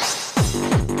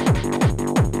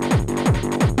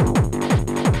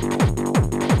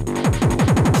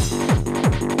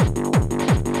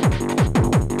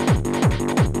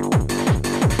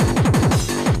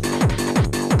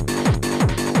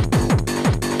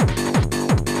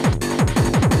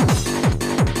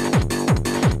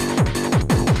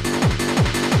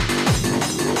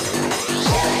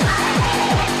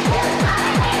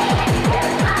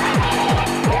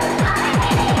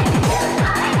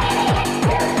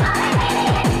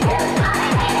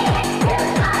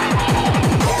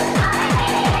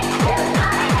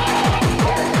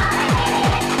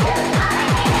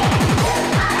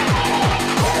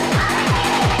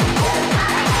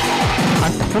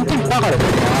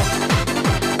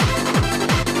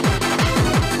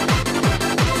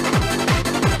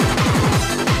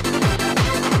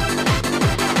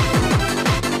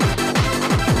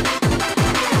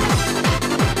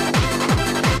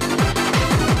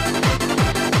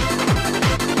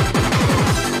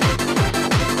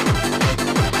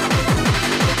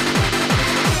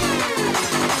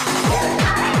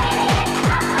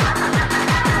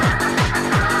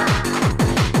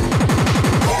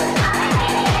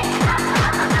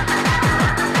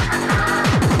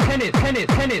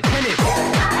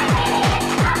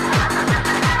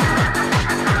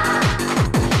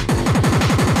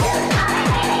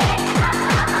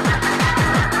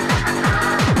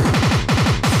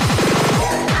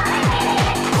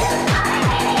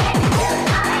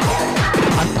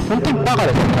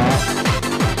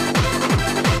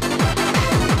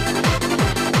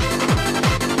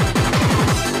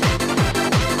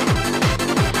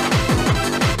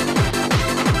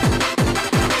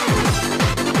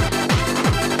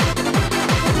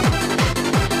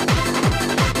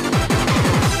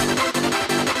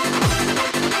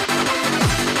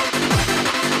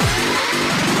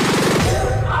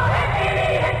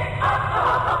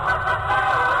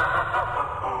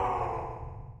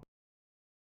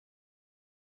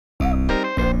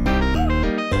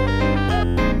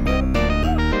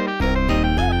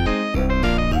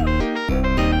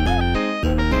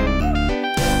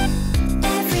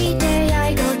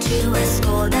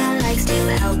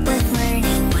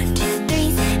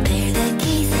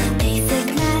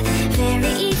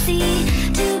see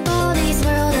to Baldy's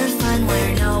world of fun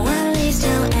where no one leaves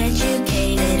till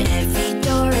educated. Every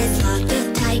door is locked up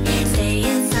tight. Stay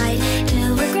inside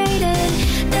till we're graded.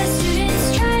 The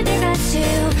students try their best to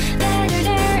better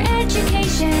their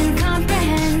education,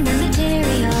 comprehend the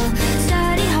material,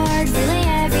 study hard, filling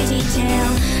every detail.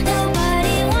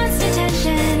 Nobody wants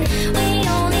detention. We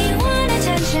only want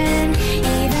attention.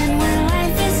 Even when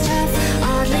life is tough,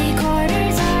 oddly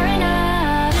quarters are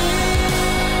enough.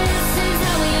 This is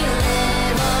how we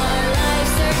live our life,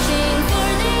 searching for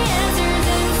the answers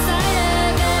inside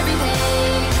of every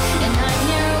page. And I'm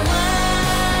here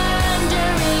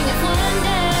wondering if one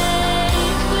day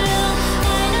we'll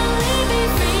finally be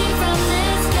free from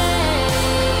this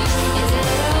cage. Is it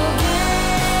okay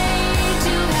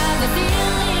to have the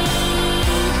feeling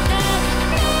that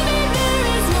maybe there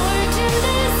is more to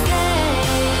this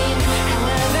game?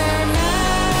 However,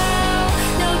 now,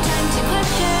 no time to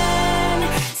question,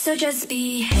 so just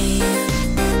behave.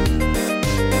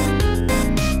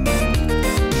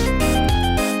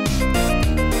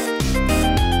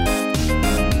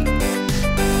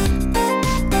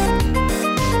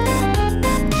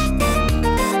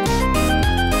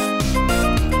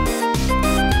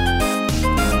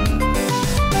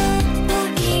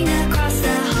 Walking across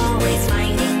the hallways,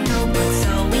 finding notebooks,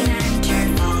 so we enter.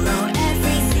 Follow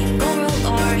every single rule,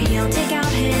 or he'll take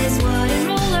out his wooden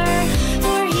ruler.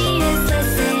 For he is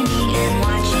listening and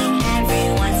watching every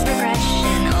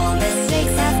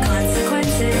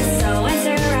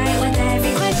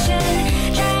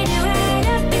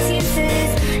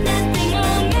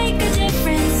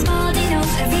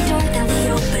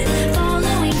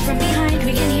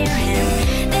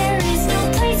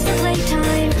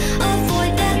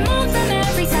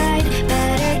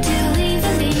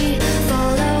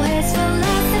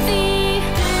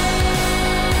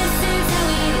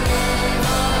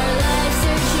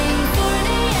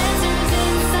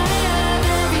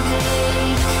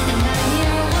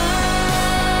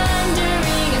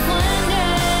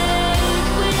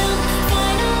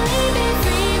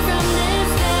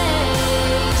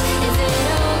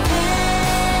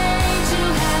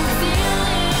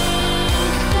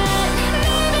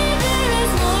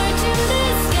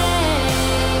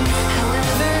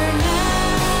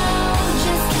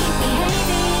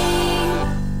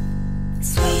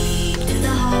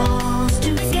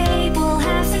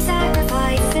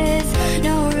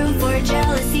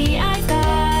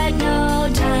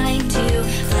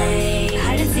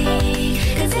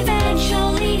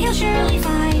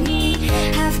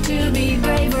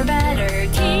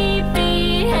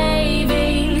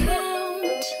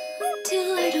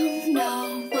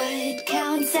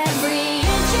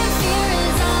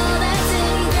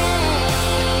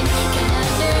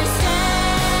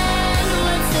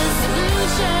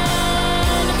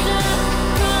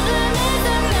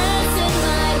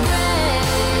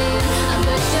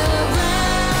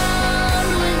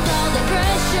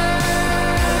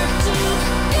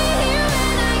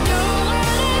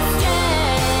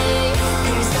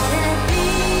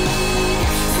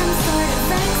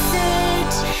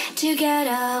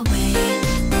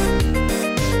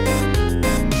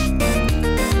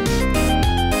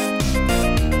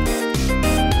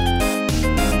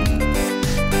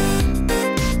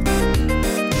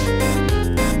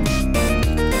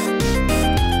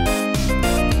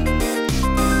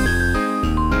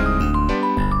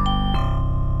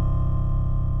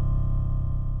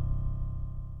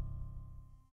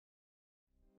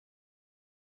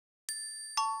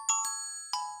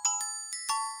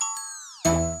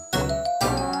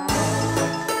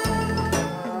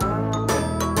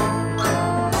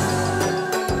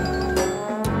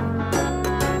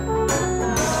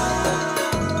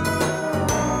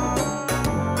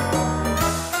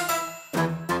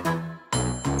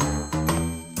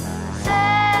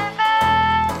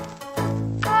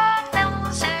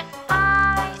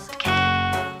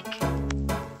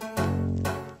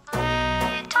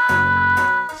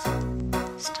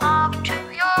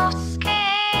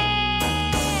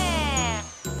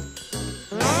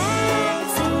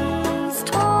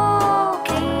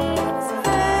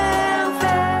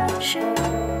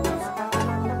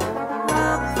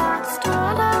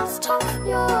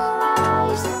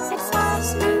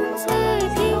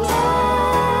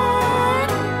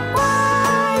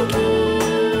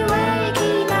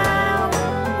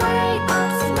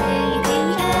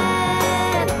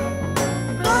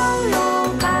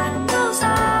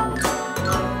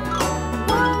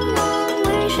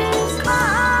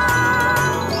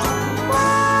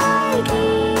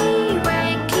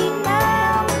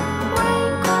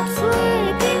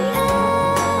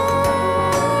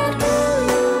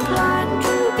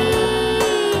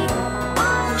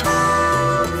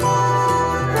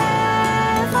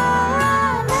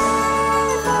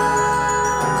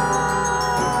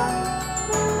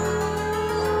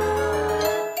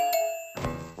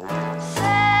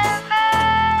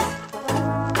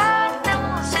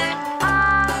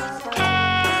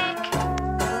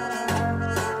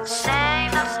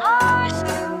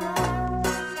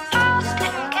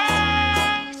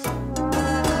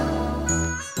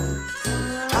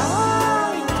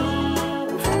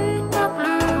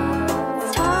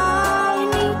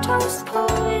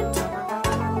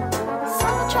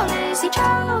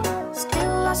潮，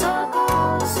 Still I saw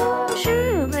also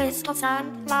是为所灿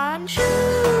烂是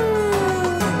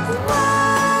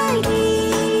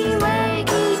Wakey,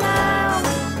 wakey now,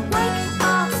 wake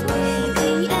up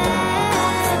sleepy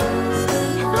head.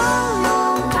 Long,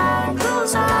 long time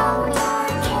goes out,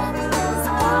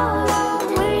 all long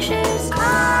wishes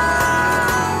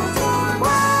come.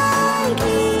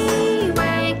 Wakey,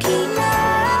 wakey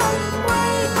now,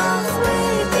 wake up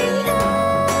sleepy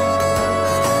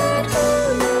head. Who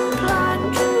you plan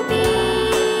to be?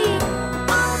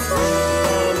 I'll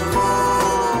sleep forever.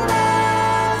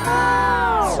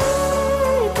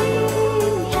 Sleeping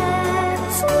head,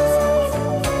 sleep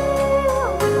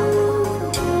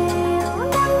till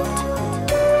night.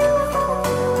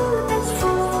 It's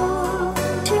full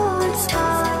till it's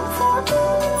time for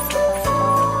dreams to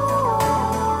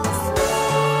fall.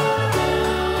 Sleeping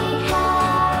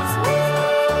head,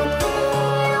 sleep till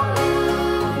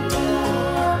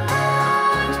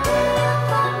night.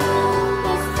 The moon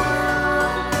is full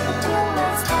till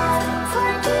it's time for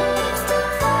dreams to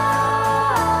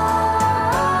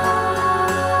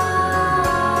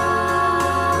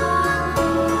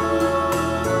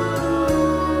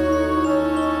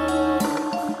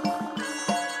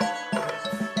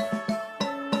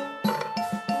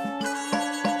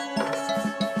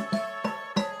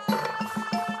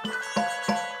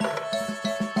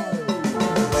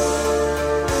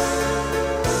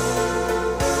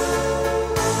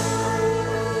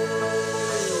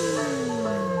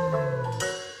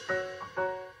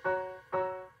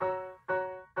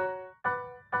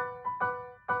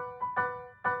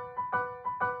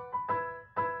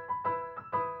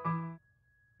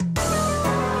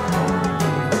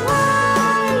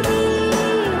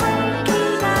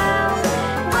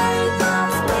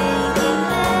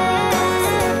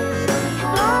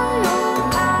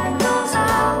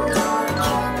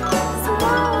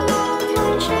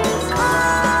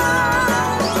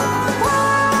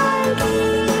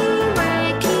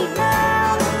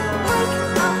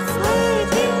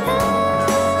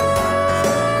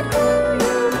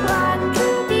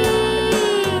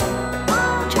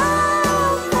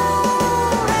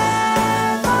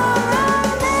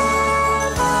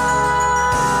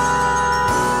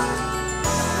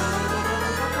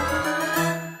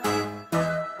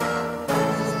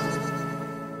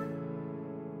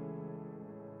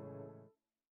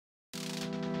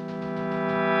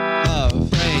Love,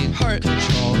 brain, heart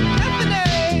control,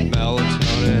 caffeine,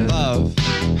 melatonin. Love,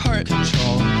 heart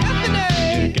control,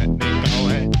 caffeine. You get me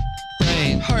going.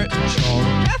 Brain, heart control,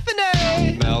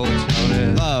 caffeine,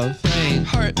 melatonin. Love, brain,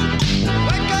 heart.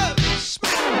 Wake up,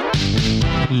 smile.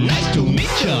 Nice to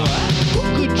meet you. Who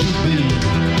could you be?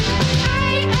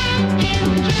 I am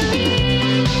Angelique.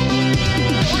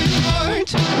 No, you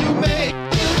aren't. You made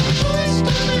the choice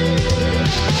to leave.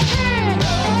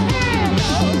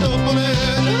 No, don't put it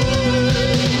in.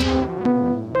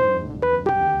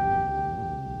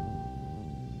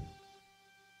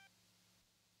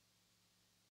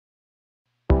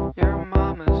 Your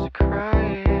mama's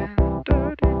crying.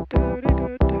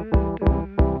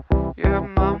 Your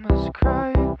mama's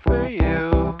crying for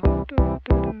you.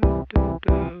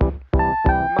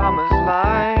 Mama's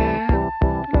lying.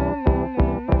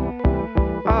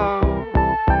 Oh,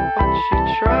 what's she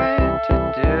trying to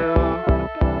do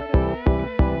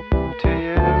to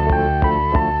you?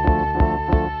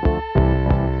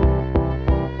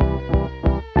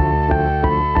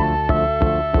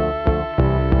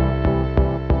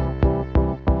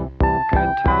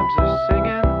 Good times are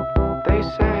singing, they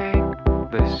sang.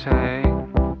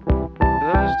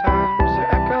 Those times are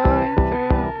echoing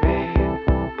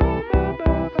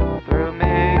through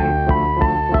me.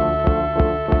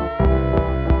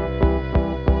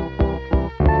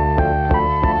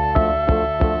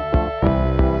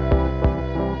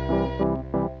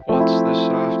 What's the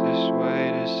softest way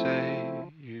to say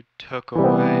you took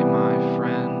away my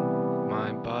friend,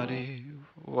 my buddy?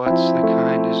 What's the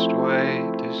kindest way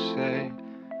to say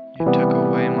you took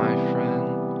away my friend?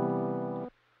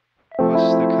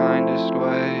 What's the kindest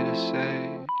way to say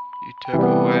you took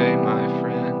away my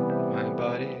friend, my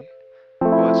buddy?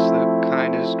 What's the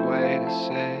kindest way to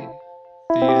say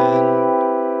the end?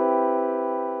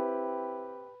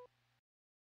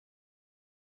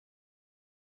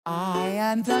 I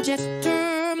am the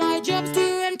jester, my job's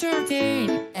to entertain,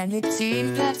 and it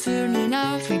seems that soon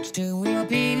enough it too will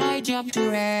be my job to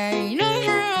reign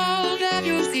over all that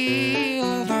you see,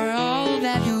 over all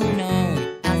that you know.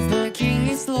 As the king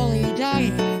is slowly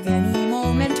dying, any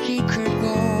moment he could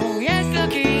go. Yes, the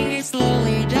king is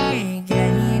slowly dying,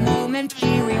 any moment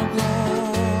he will go.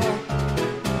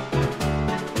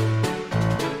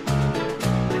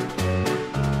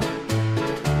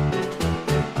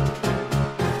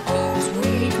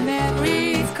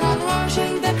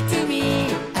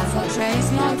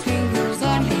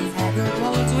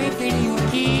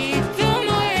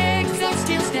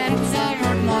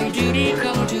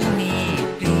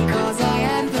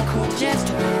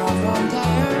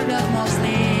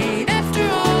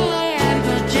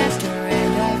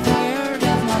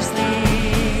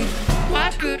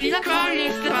 he's a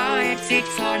chronic thrive.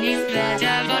 6 on his bed,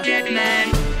 a budget man.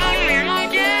 I wear my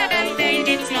cap and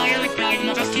painted smile with pride,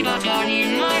 my trusty baton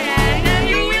in my hand. And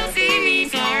you will see me,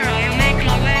 sir, I'll make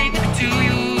my way back to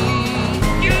you.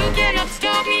 You cannot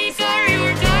stop me, sir,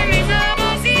 your time is up,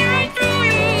 I'll see right through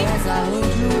you. As I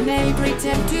look, you may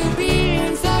pretend to be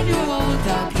inside your old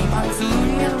ducky. I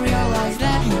soon will realize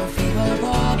that your feeble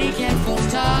body can't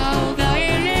forestall the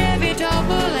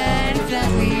inevitable end that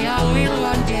we all will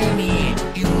one day meet.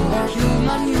 You are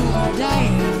human, you are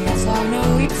dying. Yes, I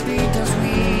know it's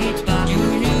bittersweet, but you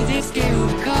knew this day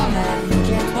would come and you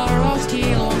can't borrow,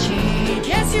 steal, or cheat.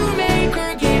 Yes, your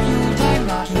maker gave you time,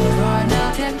 but you are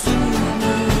not attempt to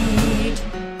meet.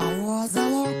 I was a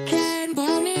walking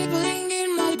bunny bling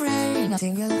in my brain. A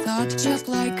single thought, just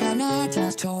like an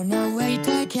artist. Torn away,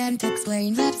 I can't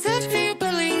explain that set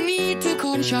crippling me to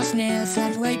consciousness.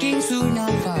 And waking soon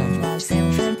I found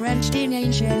myself entrenched in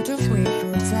ancient sweet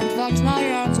fruits and vibes.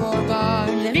 My arms were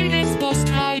bound, and in this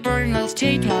post-hibernal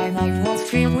state my life was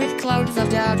filled with clouds of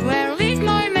doubt. Where lead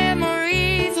my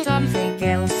memories of something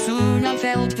else? Soon I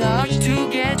felt the urge to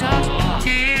get out,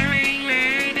 tearing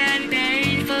weird and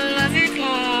painful as it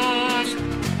was.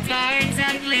 Spines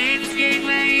and lips gave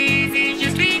way easy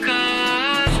just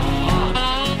because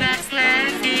all that's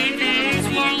left in this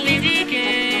world is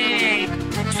decay.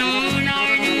 Soon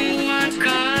I knew what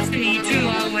caused me to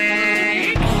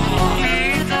awake.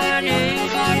 With a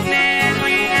newfound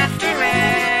memory after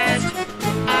rest,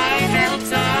 I felt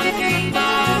something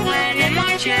bubbling in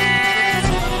my chest.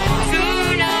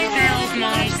 Soon I felt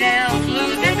myself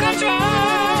losing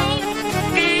control.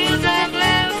 Fields of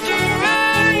laughter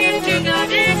run into the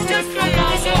distance from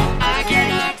my soul. I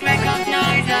cannot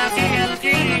recognize the single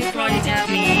thing in front of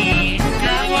me.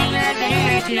 The world that I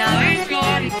lived now is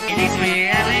gone in its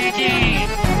reality.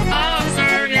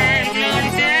 Absurd and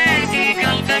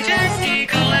nonsensical,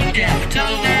 fantastical and deft.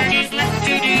 All that is left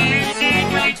to do is sit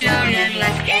right down and laugh.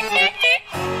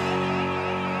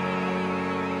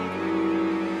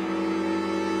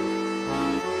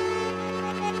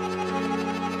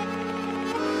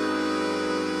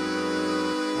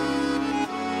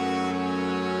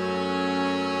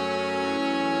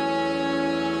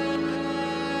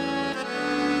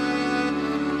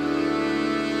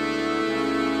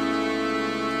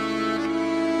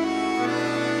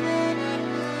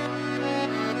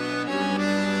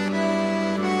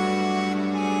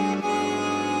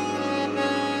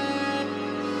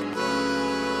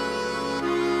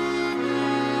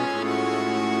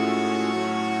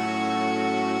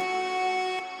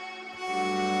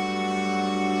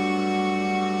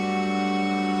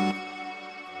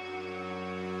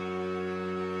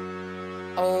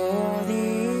 Oh,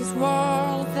 this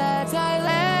world that I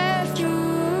left you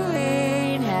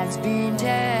in has been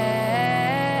tainted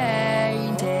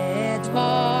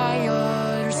by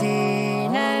your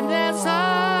sin, and as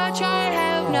such I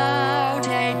have now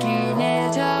taken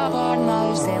it upon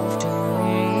myself to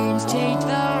reinstate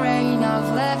the reign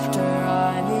of laughter,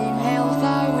 and in health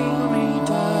I will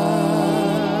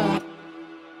return.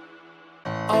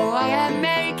 Oh, I am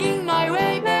making my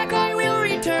way back, I will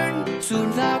return.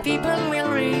 Soon the people will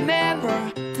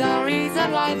remember the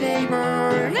reason why they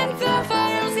burn, and the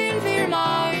fires in their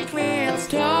mind will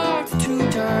start to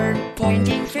turn,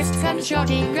 pointing fists and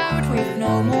shouting out with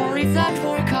no more reason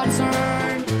for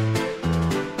concern.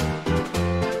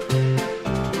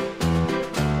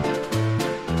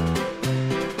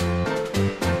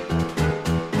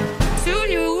 Soon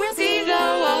you will see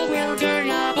the world will turn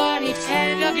upon its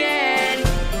head again.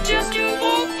 Just you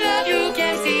hope that you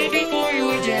can see it before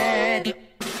you're dead.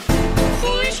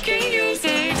 Foolish king, you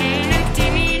sit in empty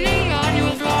meaning on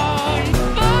your throne,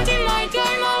 but in my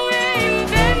time away you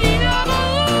bend it up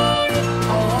alone.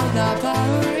 All the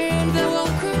power in the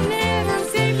world could never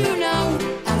save you now.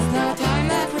 As the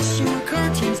time at which your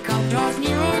curtains come draws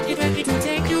nearer, get ready to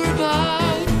take your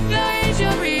bow. The age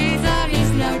of reason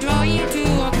is now drawing to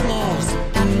a close,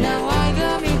 and now I,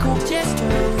 the meek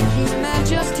jester, with his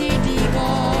majesty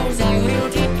devours. I will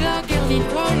take the gilded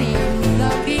pony,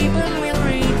 the people will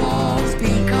repose,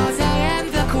 because I am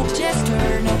the court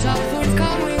jester, not a fourth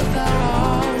come with the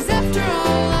rose. After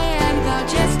all, I am the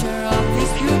jester of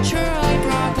this future I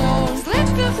propose. Let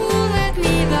the fool, let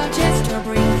me, the jester,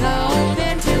 bring the old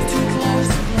until too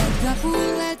close. Let the fool,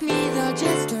 let me, the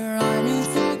jester, a new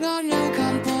song, a new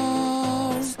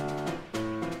compose.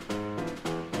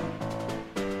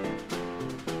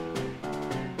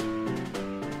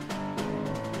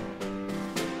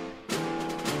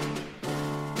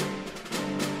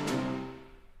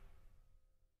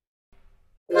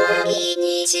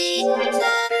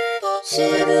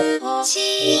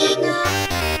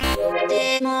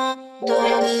 洞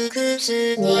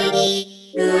窟に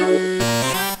いる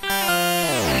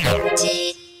小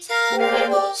さ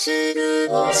なすぐ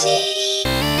欲しい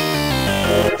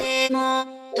でも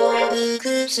洞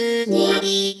窟に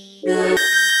いる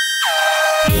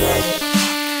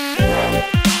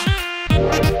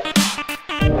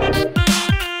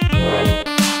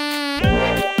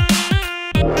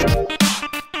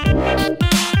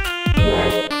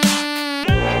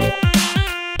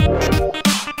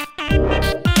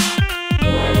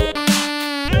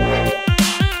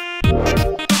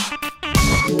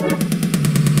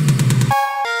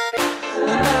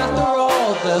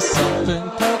There's something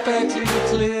perfectly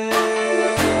clear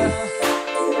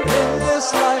in this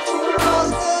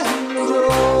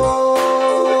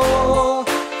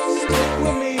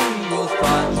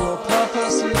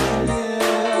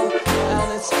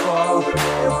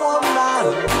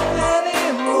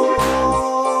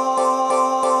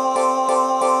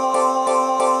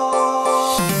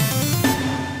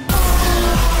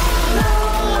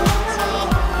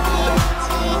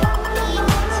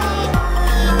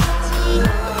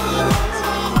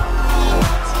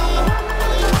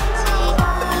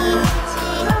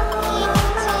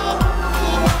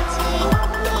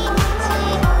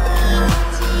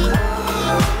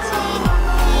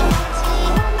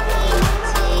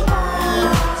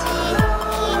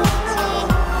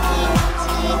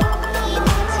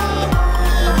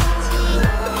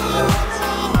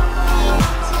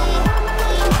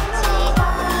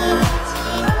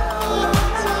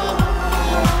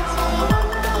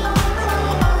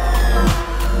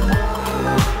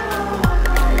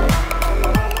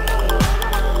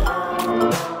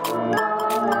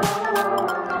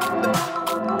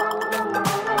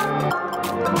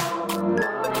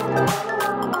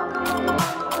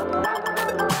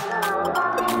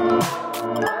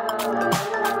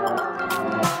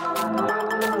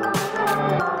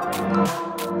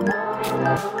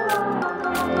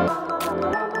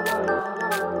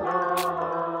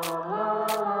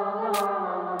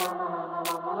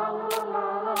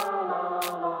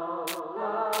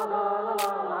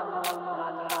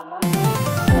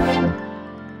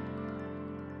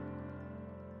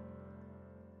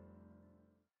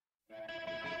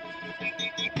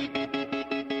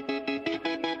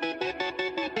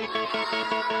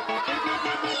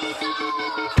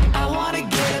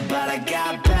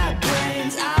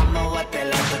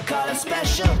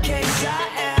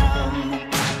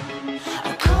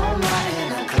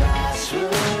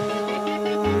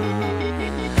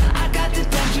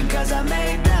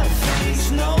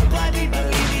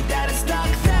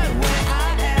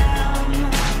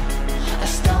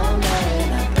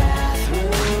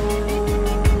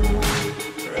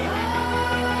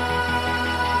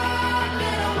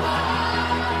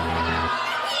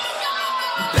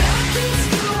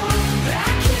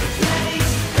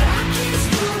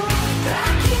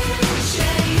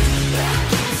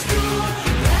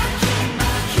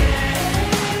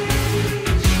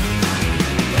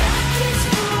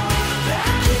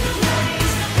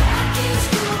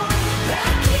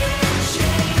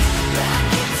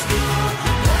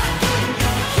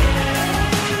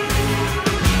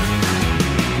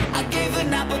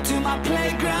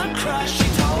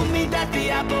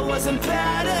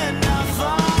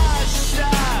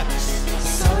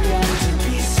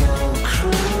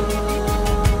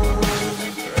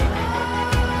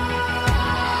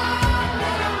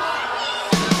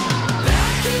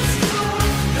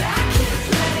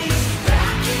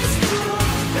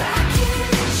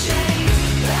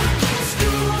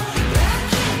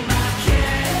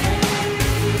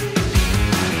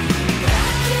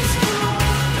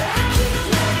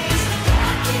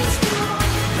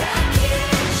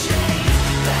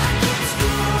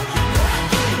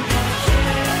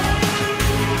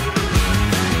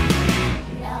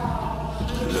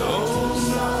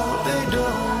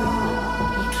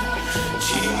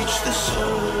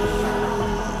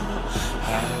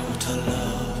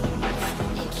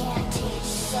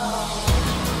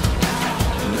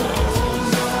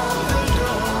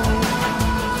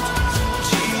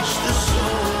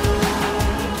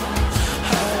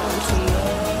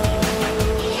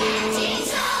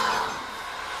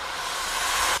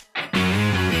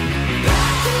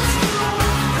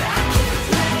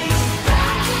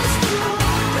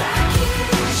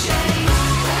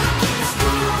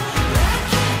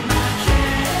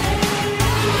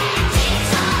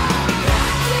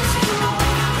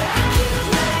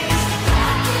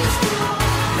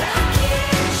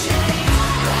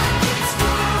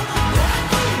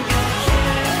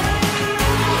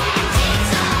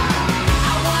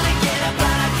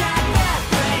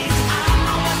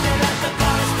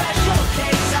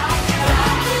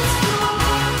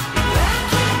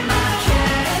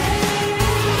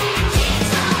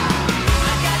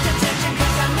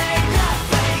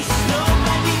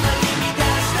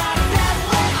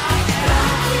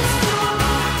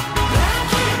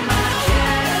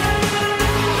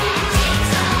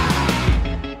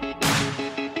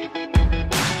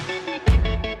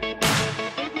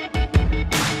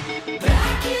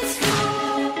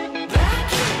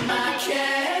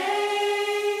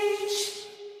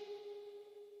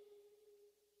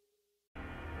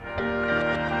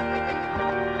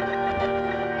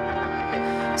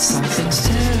Something's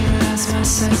terrorized my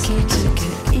psyche to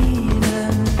get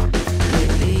even.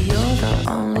 Lately you're the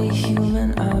only human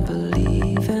I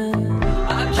believe in.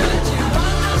 I'm trying to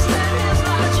understand his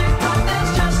logic, but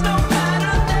there's just no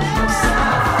pattern there.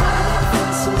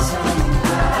 This is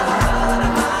anywhere out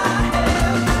of my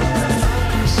head.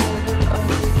 Considered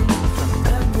ugly from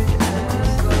every angle.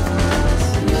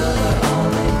 You're the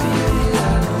only beauty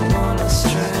I don't wanna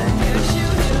stray. If you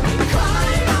hear me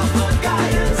crying out for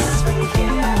guidance, we hear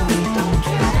we don't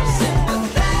care.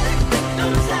 Sympathetic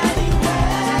victims anywhere.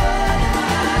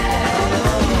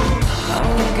 I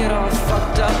won't get all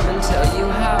fucked up and tell you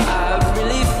how I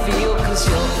really feel, 'cause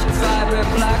your vibrant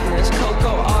blackness,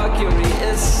 cocoa augury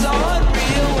is so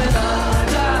unreal. When I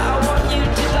die, I want you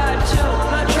to die too. I'm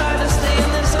not trying to stay in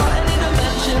this or any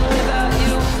dimension without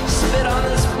you. Spit on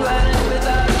this planet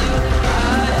without you.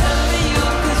 I envy you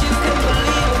 'cause you can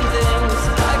believe in things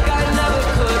like I never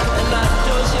could, and not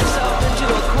dose yourself into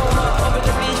a coma over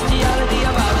the bestiality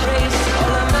of our race.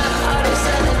 All I meant, I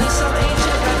descend into some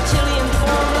ancient reptilian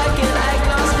form, like an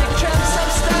agnostic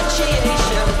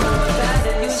transubstantiation.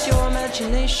 Use your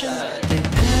imagination. They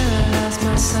paralyze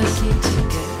my psyche to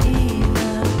get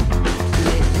even.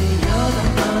 Lately you're the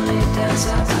only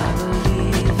dancer I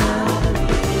believe in.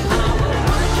 I will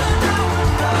find you now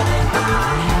and blood in my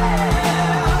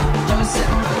hair. Your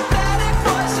sympathetic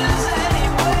voices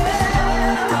anywhere.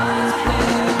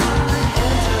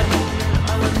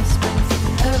 On the spring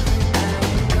from every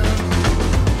angle.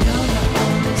 You're the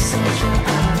only soldier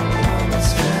I don't wanna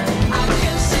stray. I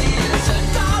can see it's a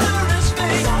dolorous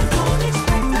face. I don't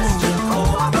expect us to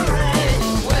cooperate.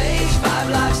 Waves 5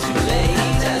 lives too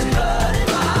late and blood in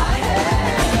my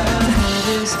hair. Head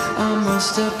is a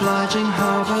most obliging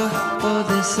harbor for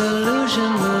this illusion.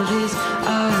 Will these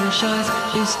Irish eyes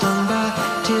be stung by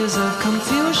tears of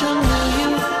confusion? Will you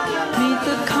meet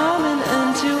the common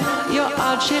end to your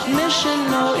odd-shaped mission?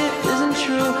 No, it isn't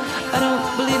true. I don't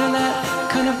believe in that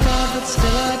kind of God, but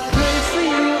still I pray for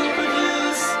you.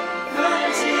 Produce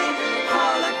vanity,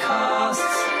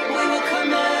 holocausts. We will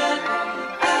commit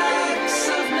acts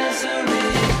of misery.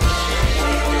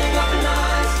 We will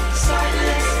weaponize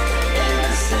sightless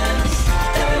innocence.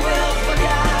 Then we will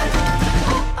forget.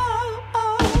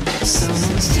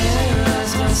 Someone's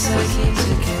terrorized my psyche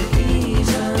to get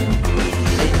even.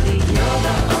 Lately you're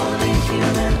the only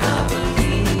human I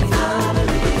believe in.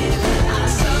 I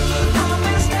suffer from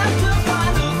this death to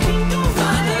find the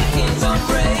kingdom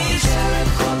raised.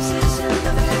 Sharing corpses in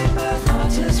the vapor,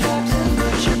 martyrs wrapped in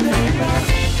butcher paper.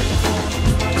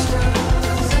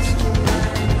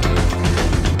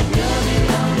 You're the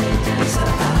only dancer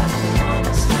I don't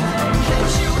wanna stray.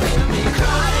 Can't you hear me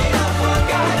crying out for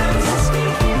guidance?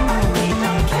 Speaking, but we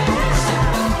don't care.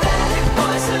 Sympathetic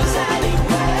voices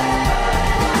anywhere.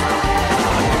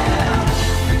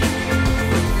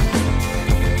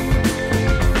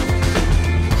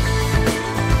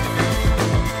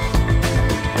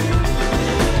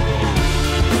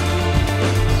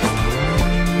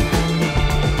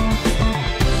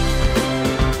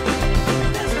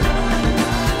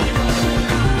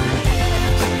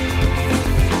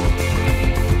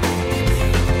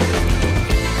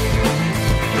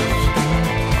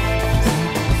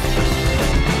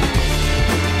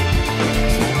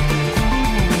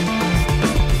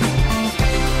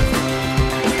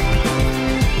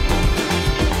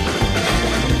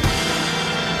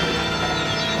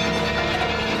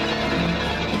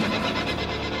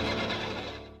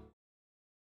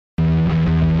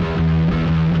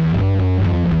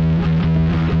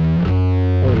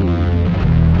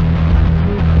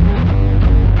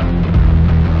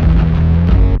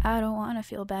 I don't wanna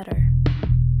feel better.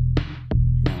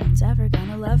 No one's ever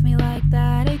gonna love me like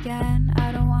that again.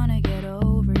 I don't wanna get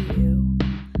over you.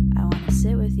 I wanna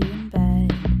sit with you in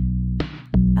bed.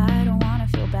 I don't wanna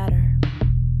feel better.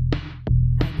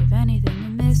 I'd give anything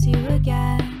to miss you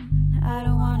again. I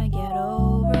don't wanna get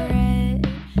over it.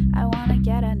 I wanna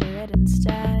get under it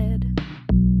instead.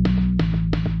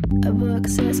 A book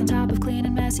sits on top of clean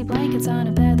and messy blankets on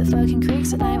a bed that fucking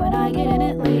creaks at night. When I get in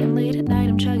it late and late at night,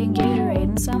 I'm chugging Gatorade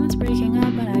and someone's breaking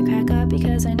up when I crack up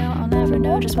because I know I'll never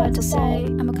know just what to say.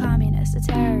 I'm a communist, a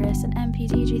terrorist, an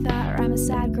MPDG thought, or I'm a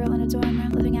sad girl in a dorm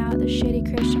room living out the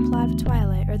shitty Christian plot of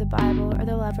Twilight, or the Bible, or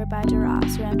The Lover by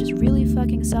DeRoss, or I'm just really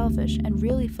fucking selfish and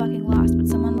really fucking lost, but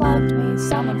someone loved me,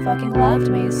 someone fucking loved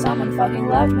me, someone fucking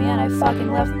loved me, and I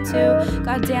fucking loved them too.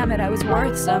 God damn it, I was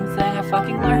worth something, I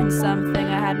fucking learned something,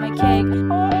 I had my cake.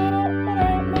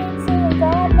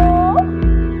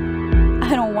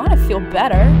 I don't want to feel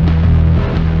better.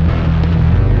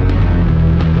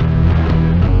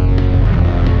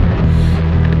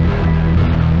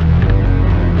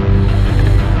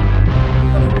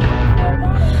 I don't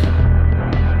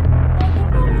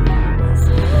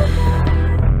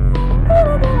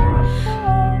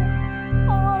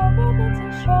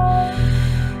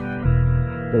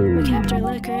We kept our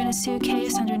liquor in a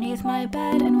suitcase underneath my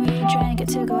bed, and we drank it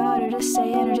to go out or to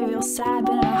stay in or to feel sad,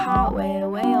 but in a hot way, a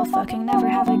way I'll fucking never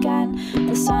have again.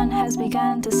 The sun has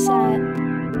begun to set.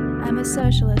 I'm a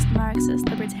socialist, Marxist,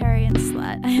 libertarian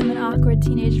slut. I am an awkward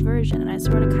teenage virgin, and I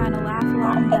sorta kinda laugh a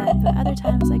lot in bed, but other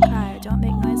times I cry or don't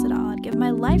make noise at all. I'd give my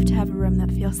life to have a room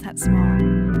that feels that small.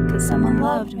 Cause someone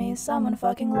loved me, someone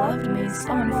fucking loved me,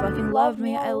 someone fucking loved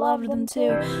me, I loved them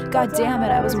too. God damn it,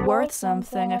 I was worth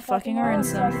something, I fucking earned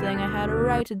something. I had a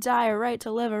right to die, a right to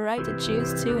live, a right to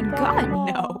choose to, and God,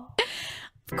 no.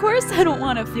 Of course I don't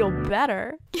want to feel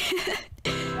better.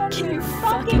 Can you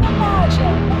fucking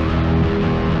imagine?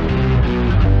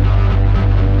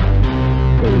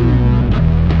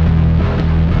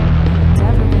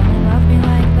 Never gonna love me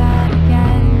like that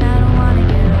again. I don't wanna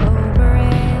get over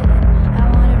it. I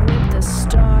wanna rip the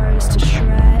stars to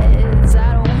shreds.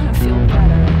 I don't wanna feel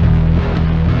better.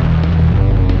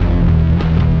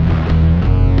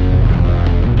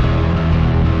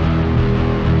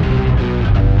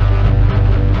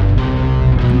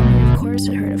 Of course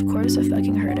it hurt, of course it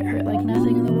fucking hurt. It hurt like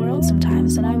nothing in the world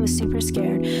sometimes, and I was super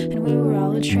scared. And we were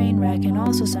all a train wreck, and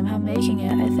also somehow making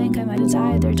it. I think I might have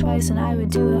died there twice, and I would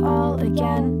do it all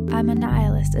again. I'm a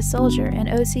nihilist, a soldier, an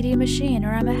OCD machine,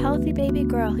 or I'm a healthy baby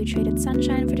girl who traded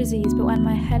sunshine for disease. But when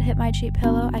my head hit my cheap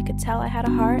pillow, I could tell I had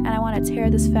a heart, and I want to tear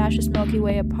this fascist Milky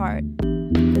Way apart.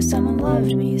 But someone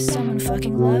loved me, someone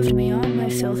fucking loved me on my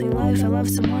filthy life. I loved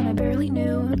someone I barely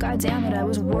knew. God damn it, I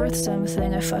was worth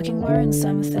something. I fucking learned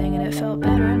something, and it felt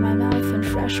better in my mouth than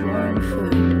fresh warm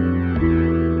food.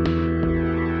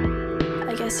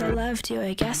 I guess I loved you,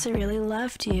 I guess I really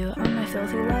loved you. On my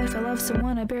filthy life, I loved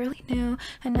someone I barely knew.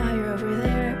 And now you're over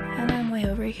there, and I'm way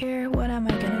over here. What am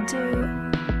I gonna do?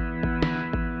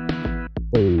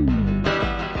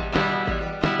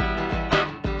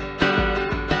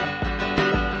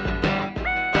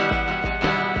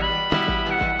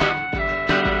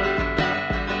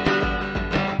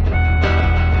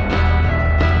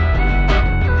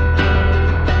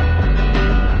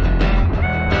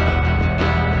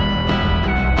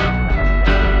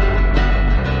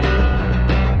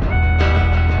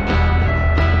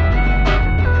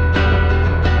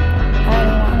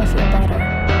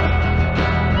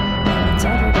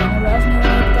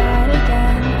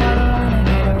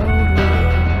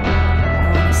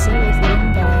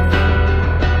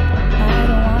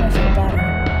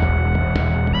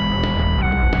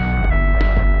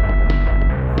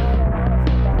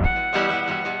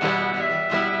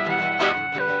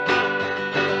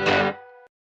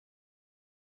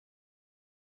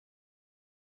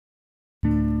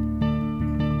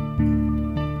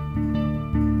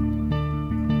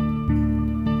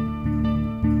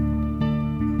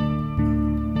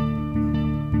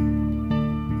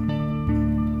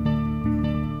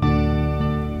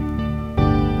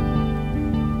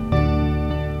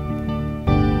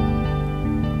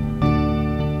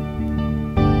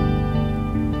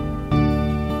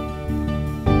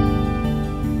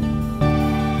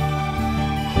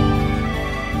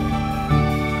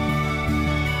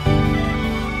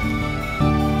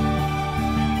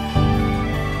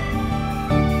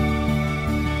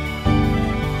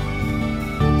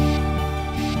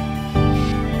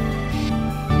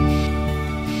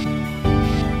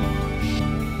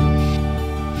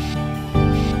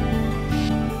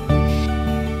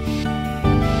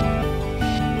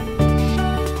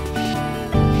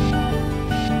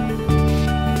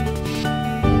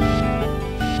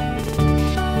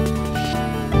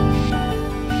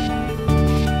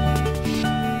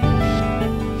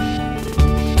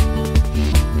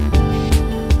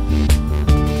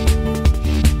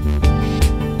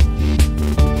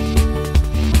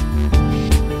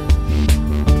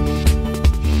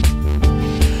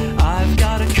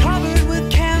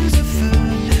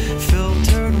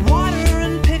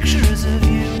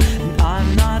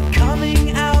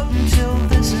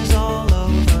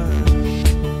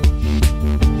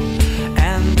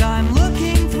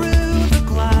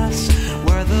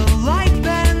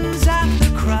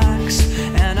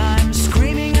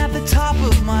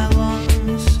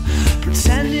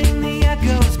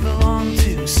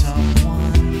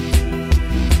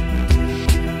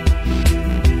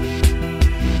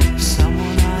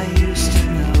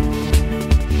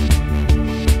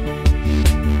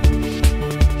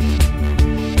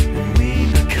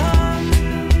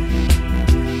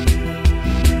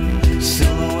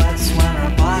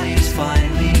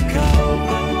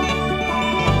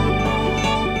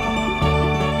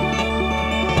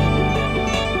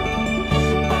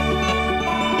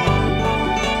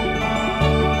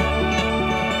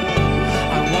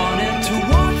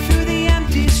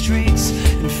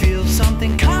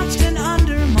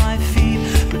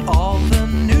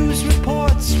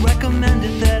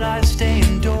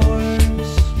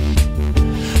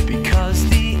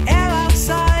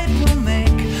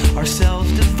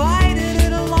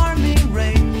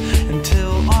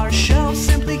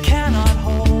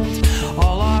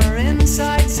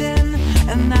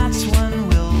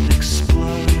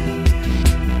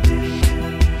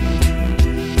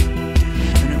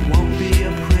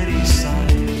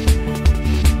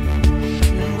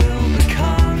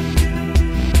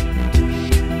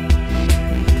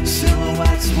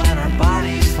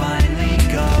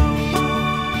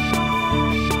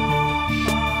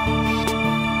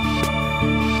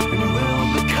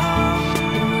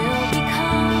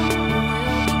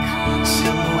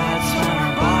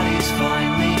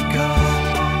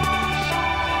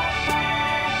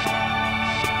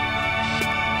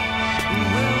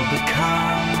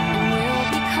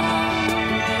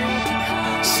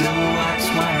 silhouettes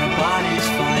when our bodies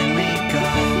finally go.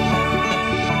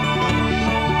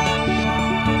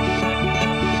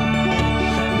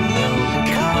 We'll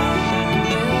become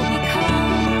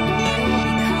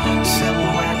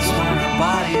silhouettes when our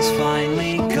bodies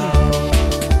finally go.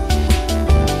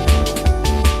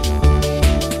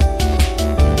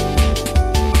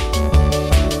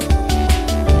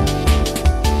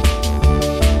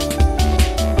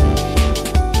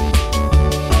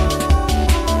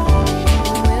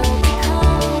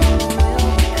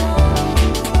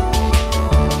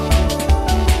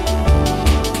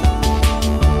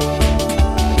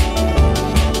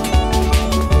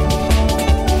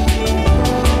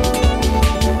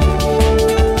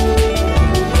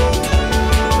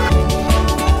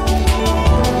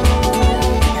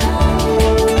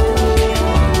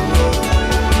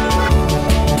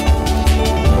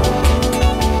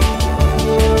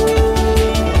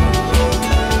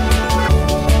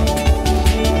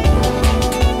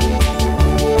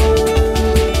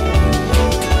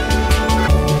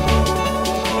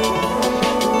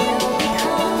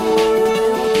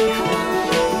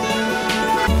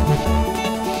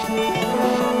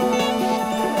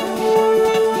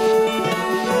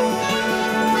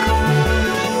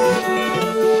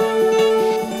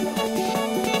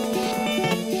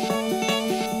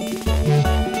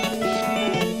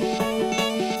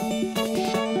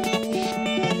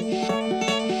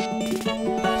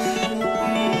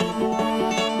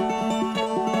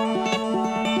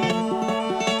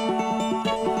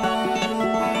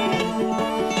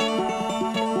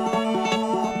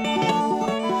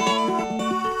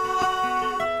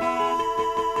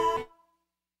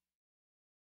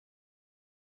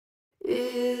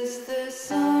 Is there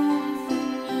something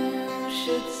you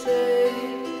should say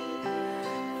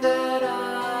that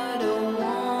I don't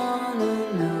wanna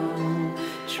know?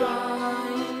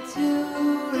 Trying to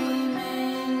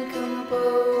remain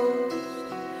composed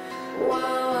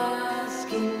while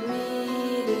asking me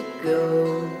to go.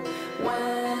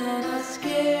 When I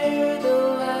scare the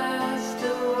last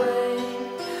away,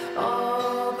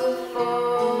 all the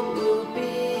fault will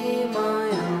be my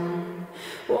own.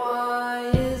 Why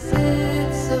is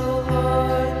it so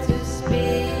hard to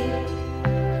speak,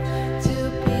 to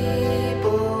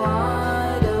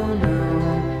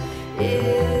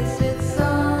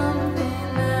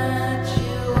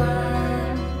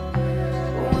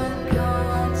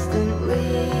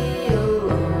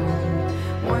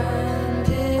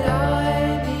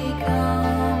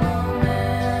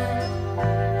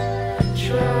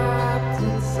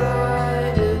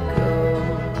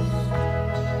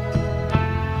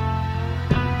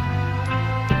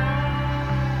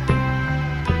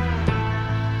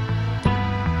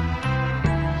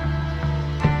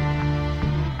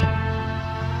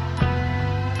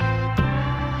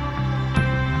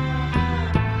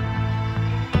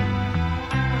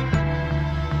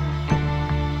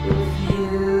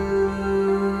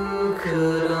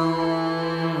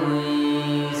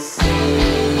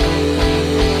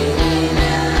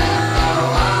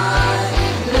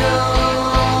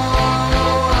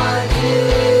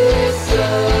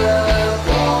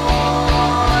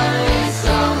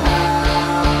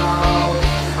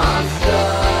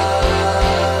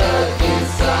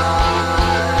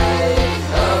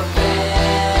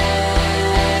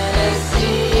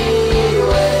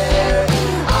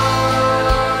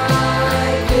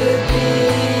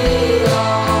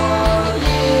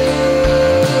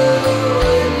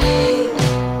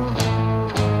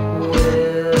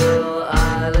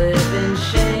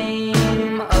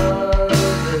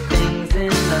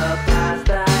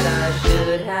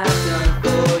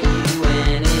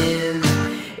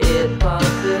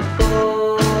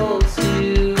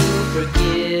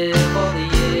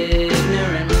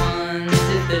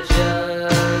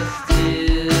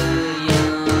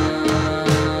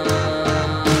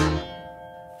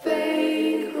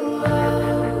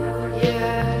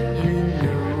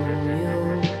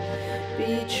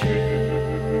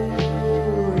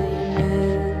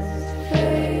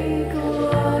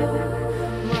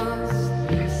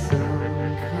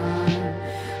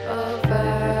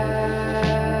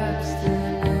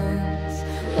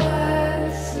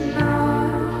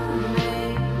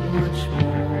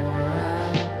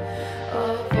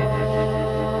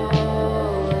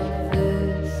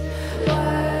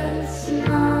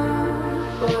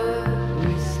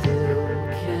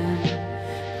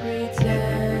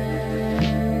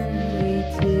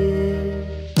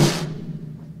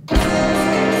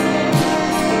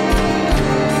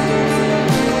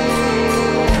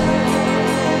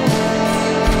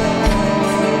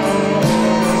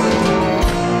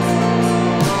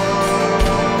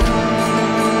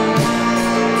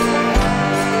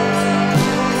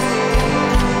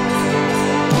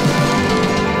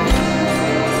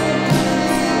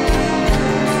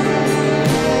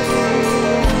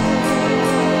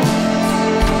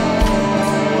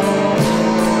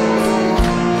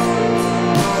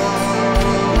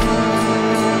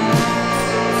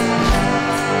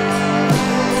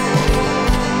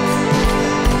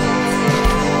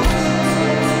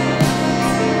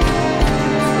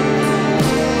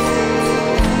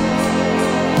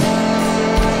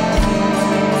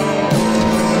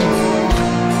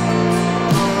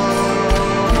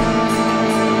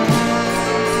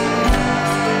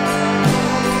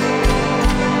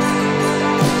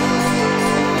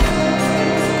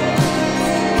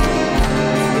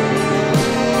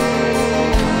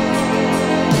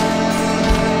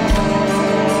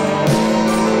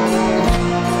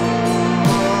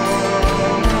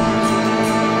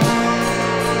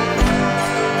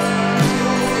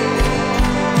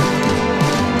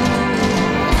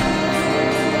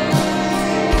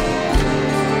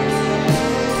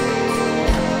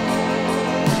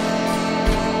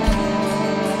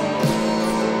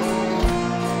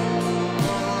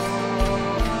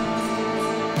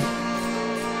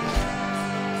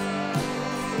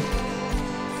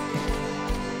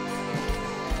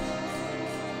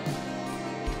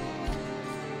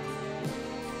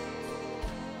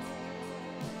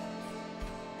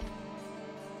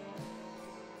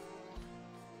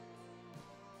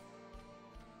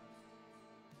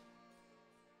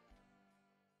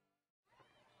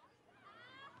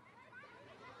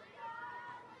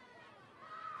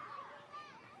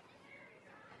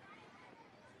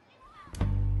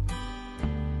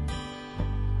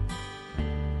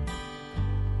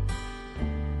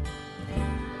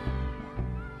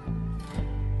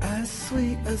as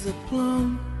sweet as a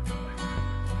plum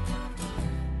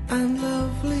and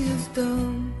lovely as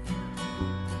dawn,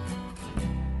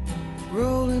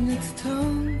 rolling its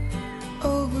tongue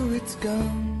over its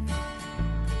gum.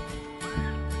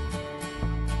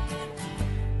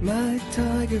 My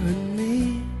tiger and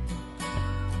me,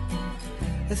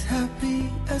 as happy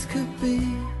as could be,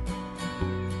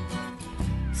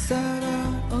 sat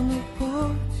out on the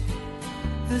porch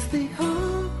as the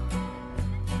harbour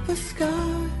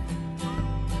sky,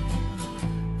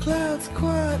 clouds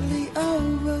quietly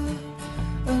over,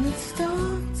 and it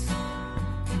starts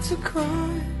to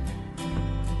cry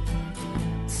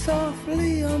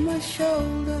softly on my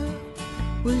shoulder.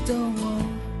 We don't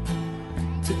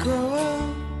want to grow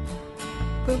up,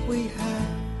 but we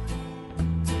have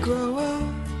to grow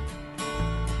up.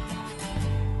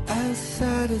 As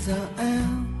sad as I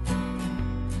am,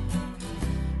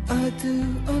 I do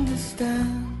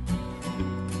understand.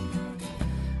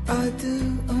 I do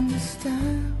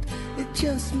understand. It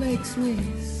just makes me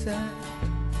sad.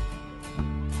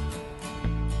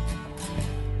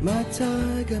 My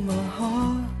tiger, my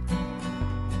heart,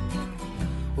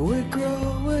 we're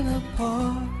growing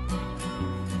apart.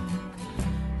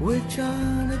 We're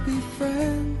trying to be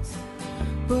friends,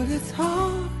 but it's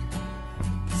hard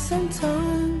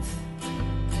sometimes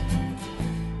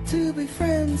to be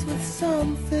friends with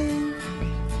something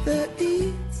that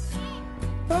eats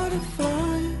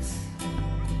butterflies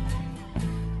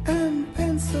and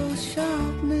pencil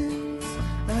sharpenings.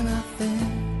 And I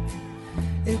think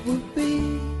it would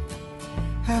be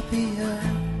happier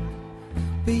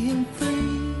being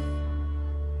free.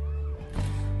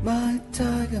 My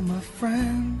tiger, my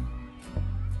friend,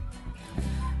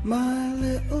 my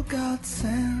little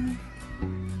godsend,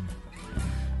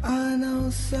 I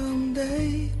know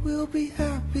someday we'll be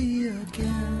happy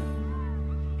again.